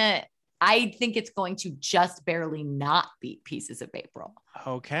going to just barely not beat Pieces of April.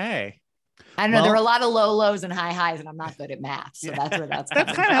 Okay. I don't know. There were a lot of low lows and high highs, and I'm not good at math. So that's where that's kind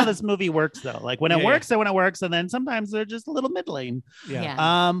of how this movie works, though. Like when it works, then when it works, and then sometimes they're just a little middling. So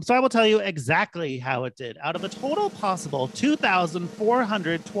I will tell you exactly how it did. Out of a total possible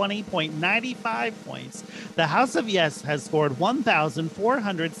 2,420.95 points, The House of Yes has scored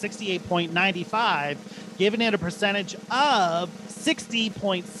 1,468.95, giving it a percentage of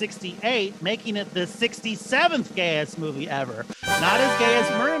 60.68, making it the 67th gayest movie ever. Not as gay as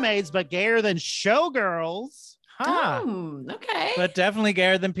Mermaids, but gayer than Showgirls. Oh, okay. But definitely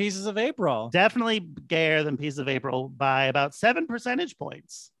gayer than Pieces of April. Definitely gayer than Pieces of April by about 7 percentage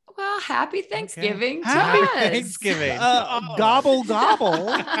points. Well, happy Thanksgiving. Okay. Happy Thanksgiving. Gobble, gobble.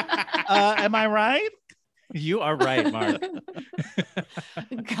 Am I right? You are right, Mark.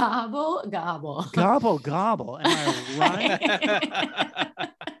 Gobble, gobble. Gobble, gobble. Am I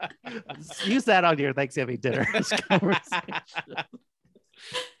right? Use that on your Thanksgiving dinner conversation.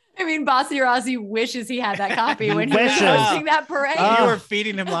 I mean, Bossy Rossi wishes he had that copy when he was hosting that parade. You were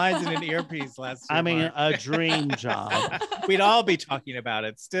feeding him lines in an earpiece last year. I mean, Mark. a dream job. We'd all be talking about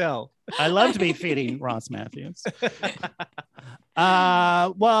it still. I love to be feeding Ross Matthews.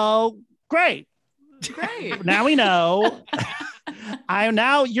 Well, great. Now we know.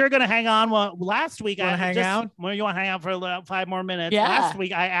 You're gonna hang on. Well, last week I hang out. Well, you want to hang out for about 5 more minutes? Yeah. Last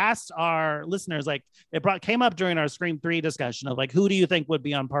week I asked our listeners, like came up during our Scream 3 discussion of like, who do you think would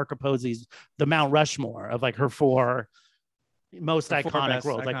be on Parker Posey's the Mount Rushmore of like her 4 most iconic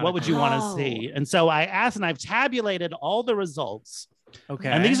roles? Like, what would you want to see? And so I asked, and I've tabulated all the results. Okay.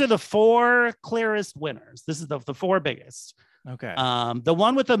 And these are the 4 clearest winners. This is the 4 biggest. Okay. The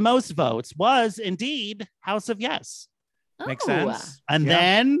one with the most votes was indeed House of Yes. Makes sense. And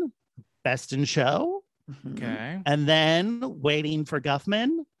then Best in Show. Okay. And then Waiting for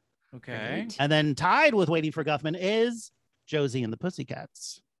Guffman. Okay. And then tied with Waiting for Guffman is Josie and the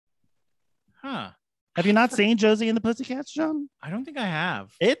Pussycats. Huh. Have you not seen Josie and the Pussycats, John? I don't think I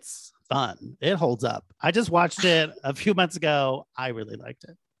have. It's fun. It holds up. I just watched it a few months ago. I really liked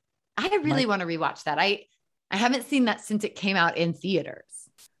it. I really want to rewatch that. I haven't seen that since it came out in theaters.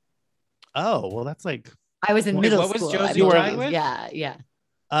 Oh, well, that's like... I was in middle school. What was Josie tied with? Yeah.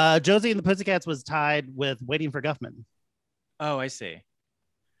 Josie and the Pussycats was tied with Waiting for Guffman. Oh, I see.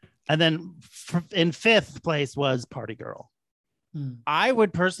 And then in 5th place was Party Girl. I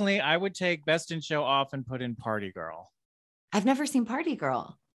would take Best in Show off and put in Party Girl. I've never seen Party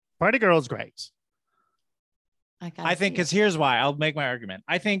Girl. Party Girl is great. I think because here's why. I'll make my argument.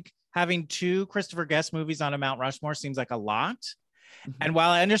 I think having 2 Christopher Guest movies on a Mount Rushmore seems like a lot. And while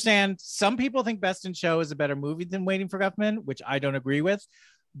I understand some people think Best in Show is a better movie than Waiting for Guffman, which I don't agree with,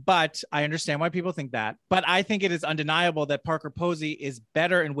 but I understand why people think that. But I think it is undeniable that Parker Posey is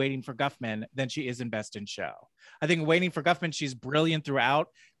better in Waiting for Guffman than she is in Best in Show. I think Waiting for Guffman, she's brilliant throughout.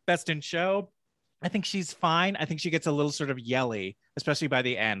 Best in Show, I think she's fine. I think she gets a little sort of yelly, especially by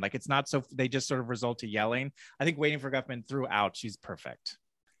the end. Like it's not so, they just sort of result to yelling. I think Waiting for Guffman throughout, she's perfect.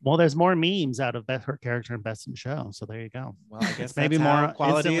 Well, there's more memes out of her character in Best in Show. So there you go. Well, I guess maybe more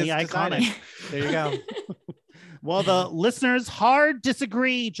quality is iconic. There you go. Well, the listeners hard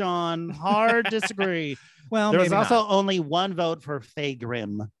disagree, John. Hard disagree. Well, there was also only 1 vote for Faye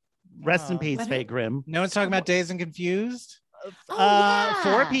Grimm. Rest in peace, Faye Grimm. No one's talking about Dazed and Confused.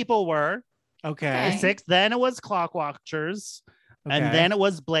 4 people were. Okay. 6. Then it was Clockwatchers. And then it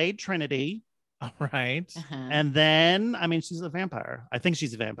was Blade Trinity. All right. And then, I mean, she's a vampire. I think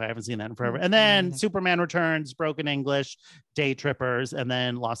she's a vampire. I haven't seen that in forever. And then Superman Returns, Broken English, Day Trippers, and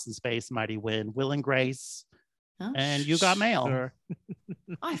then Lost in Space, Mighty Wind, Will and Grace, and You Got Mail. Oh,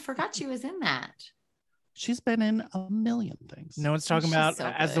 I forgot she was in that. She's been in a million things. No one's talking about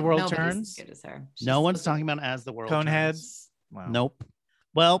As the World Turns. As good as her. No one's talking about As the World Turns. Coneheads. Wow. Nope.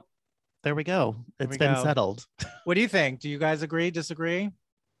 Well, there we go. It's been settled. What do you think? Do you guys agree, disagree?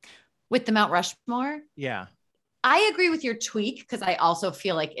 With the Mount Rushmore? Yeah. I agree with your tweak because I also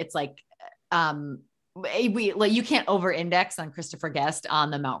feel like it's like you can't over index on Christopher Guest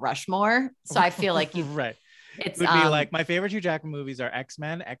on the Mount Rushmore. So I feel like you right. It would be like my favorite Hugh Jackman movies are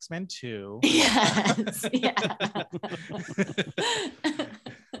X-Men, X-Men 2. Yes. Yeah.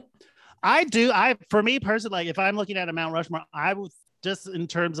 For me personally, like if I'm looking at a Mount Rushmore, I would just in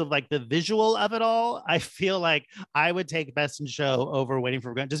terms of like the visual of it all, I feel like I would take Best in Show over Waiting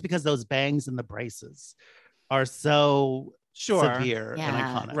for Guffman just because those bangs and the braces are so severe and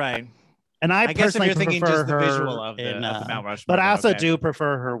iconic. Right. And I guess if personally you're thinking prefer just the her visual of the Mount Rushmore. but I also do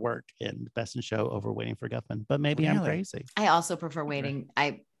prefer her work in Best in Show over Waiting for Guffman. But maybe I'm crazy. I also prefer Waiting.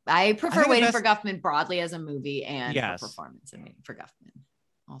 I prefer Waiting for Guffman broadly as a movie and for performance in Waiting for Guffman.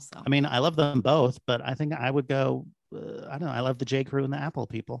 Also, I mean, I love them both, but I think I would go. I don't know. I love the J. Crew and the Apple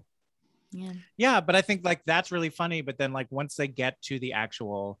people. Yeah, but I think like that's really funny. But then like once they get to the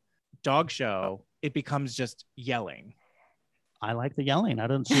actual dog show, it becomes just yelling. I like the yelling.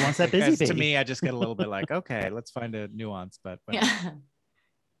 She wants that busy Because bee. to me, I just get a little bit like, okay, let's find a nuance. But Yeah.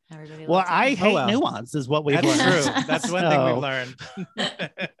 Well, I hate nuance is what we've that's learned. true. That's one thing we've learned.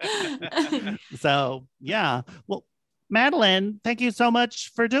 So yeah. Well, Madeline, thank you so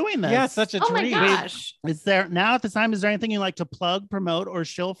much for doing this. Yeah, such a treat. Oh my gosh. Is there now at this time, is there anything you'd like to plug, promote, or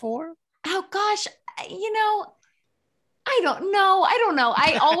shill for? Oh gosh, I don't know.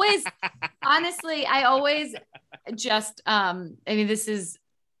 I always, honestly, just, this is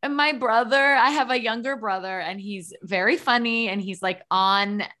my brother. I have a younger brother and he's very funny and he's like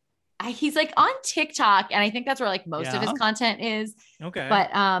on TikTok. And I think that's where like most of his content is. Okay. But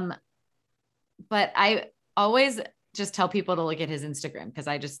I always just tell people to look at his Instagram because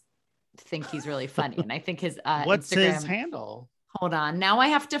I just think he's really funny. And I think his what's Instagram, his handle? Hold on. Now I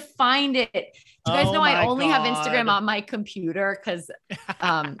have to find it. Do you guys know I only have Instagram on my computer because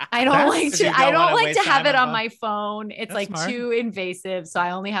I don't like to have it on my phone. It's like smart. too invasive. So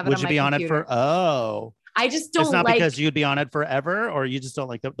I only have it Would on you my be computer. on it I just don't it's not like because you'd be on it forever or you just don't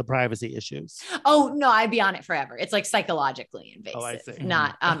like the privacy issues. Oh no, I'd be on it forever. It's like psychologically invasive. Oh, I see.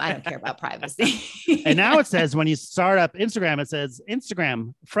 Not I don't care about privacy. And now it says when you start up Instagram, it says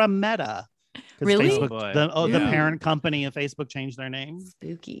Instagram from Meta. Really? Facebook, the parent company of Facebook changed their name.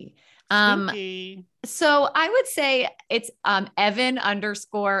 Spooky. Spooky. So I would say it's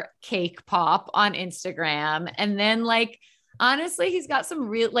Evan_cake pop on Instagram. And then like, honestly, he's got some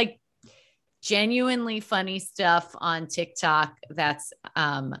real, like genuinely funny stuff on TikTok. That's,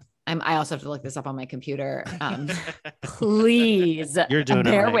 I also have to look this up on my computer. Please You're doing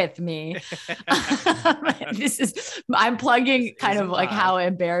bear right. with me. I'm plugging kind of like how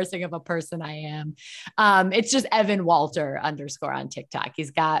embarrassing of a person I am. It's just Evan Walter _ on TikTok.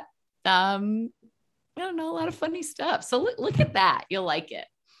 He's got, I don't know, a lot of funny stuff. So look at that. You'll like it.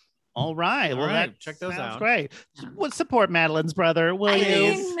 All right. Well, check those out. Great. Well, support Madeline's brother, will you?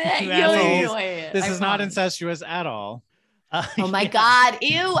 You'll enjoy it. This I is not promise. incestuous at all. Oh my God.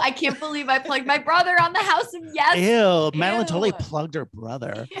 Ew. I can't believe I plugged my brother on the House of Yes. Ew. Madeline totally plugged her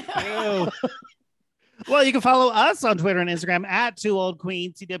brother. Ew. Well, you can follow us on Twitter and Instagram at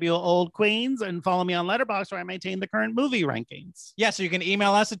 2OldQueens, TW Old Queens, and follow me on Letterboxd where I maintain the current movie rankings. Yeah, so you can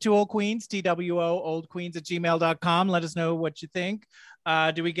email us at 2oldqueens, TWOOldQueens@gmail.com. Let us know what you think.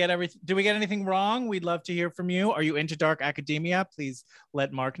 Do we get anything wrong? We'd love to hear from you. Are you into dark academia? Please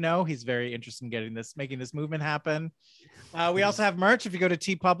let Mark know. He's very interested in making this movement happen. We also have merch. If you go to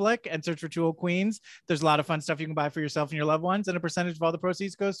TeePublic and search for 2 Old Queens, there's a lot of fun stuff you can buy for yourself and your loved ones, and a percentage of all the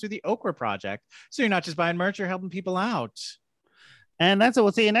proceeds goes to the Okra Project. So you're not just buying merch, you're helping people out. And that's it.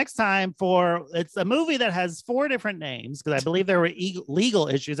 We'll see you next time it's a movie that has 4 different names because I believe there were legal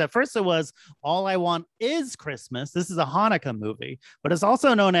issues. At first it was All I Want Is Christmas. This is a Hanukkah movie, but it's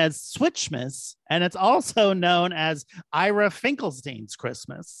also known as Switchmas. And it's also known as Ira Finkelstein's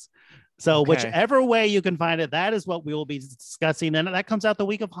Christmas. So whichever way you can find it, that is what we will be discussing. And that comes out the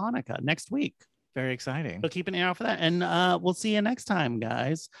week of Hanukkah next week. Very exciting. So keep an ear out for that. And we'll see you next time,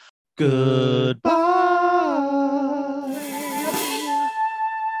 guys. Goodbye.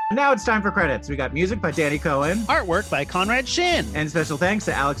 Now it's time for credits. We got music by Danny Cohen. Artwork by Conrad Shin. And special thanks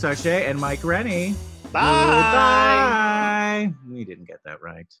to Alex Arche and Mike Rennie. Bye. Goodbye. We didn't get that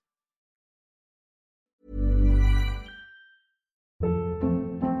right.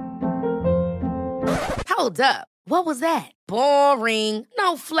 Hold up. What was that? Boring.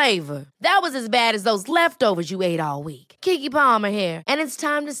 No flavor. That was as bad as those leftovers you ate all week. Keke Palmer here. And it's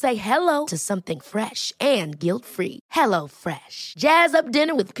time to say hello to something fresh and guilt-free. Hello Fresh. Jazz up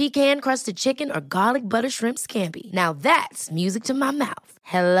dinner with pecan-crusted chicken or garlic butter shrimp scampi. Now that's music to my mouth.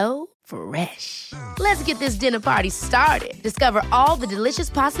 Hello Fresh. Let's get this dinner party started. Discover all the delicious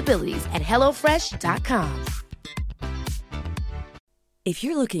possibilities at HelloFresh.com. If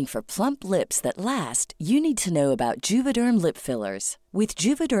you're looking for plump lips that last, you need to know about Juvederm lip fillers. With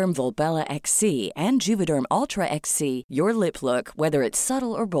Juvederm Volbella XC and Juvederm Ultra XC, your lip look, whether it's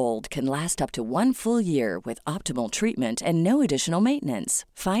subtle or bold, can last up to 1 full year with optimal treatment and no additional maintenance.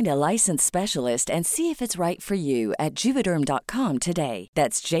 Find a licensed specialist and see if it's right for you at Juvederm.com today.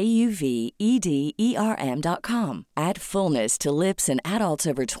 That's JUVEDERM.com. Add fullness to lips in adults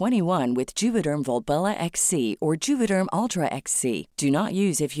over 21 with Juvederm Volbella XC or Juvederm Ultra XC. Do not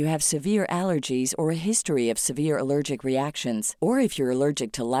use if you have severe allergies or a history of severe allergic reactions, or if you're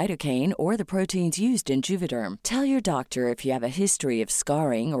allergic to lidocaine or the proteins used in Juvederm. Tell your doctor if you have a history of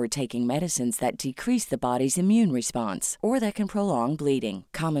scarring or taking medicines that decrease the body's immune response or that can prolong bleeding.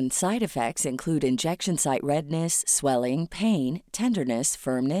 Common side effects include injection site redness, swelling, pain, tenderness,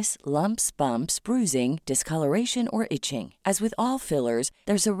 firmness, lumps, bumps, bruising, discoloration, or itching. As with all fillers,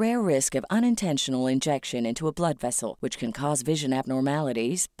 there's a rare risk of unintentional injection into a blood vessel, which can cause vision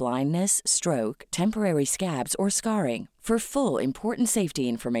abnormalities, blindness, stroke, temporary scabs, or scarring. For full, important safety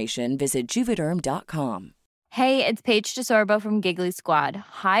information, visit Juvederm.com. Hey, it's Paige DeSorbo from Giggly Squad.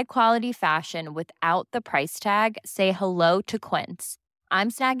 High quality fashion without the price tag. Say hello to Quince.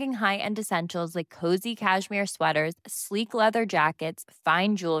 I'm snagging high-end essentials like cozy cashmere sweaters, sleek leather jackets,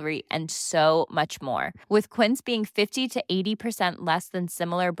 fine jewelry, and so much more. With Quince being 50 to 80% less than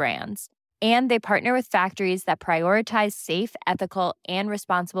similar brands. And they partner with factories that prioritize safe, ethical, and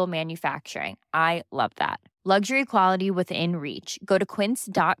responsible manufacturing. I love that. Luxury quality within reach. Go to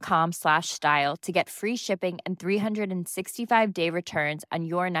quince.com/style to get free shipping and 365-day returns on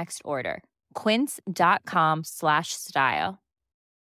your next order. Quince.com/style.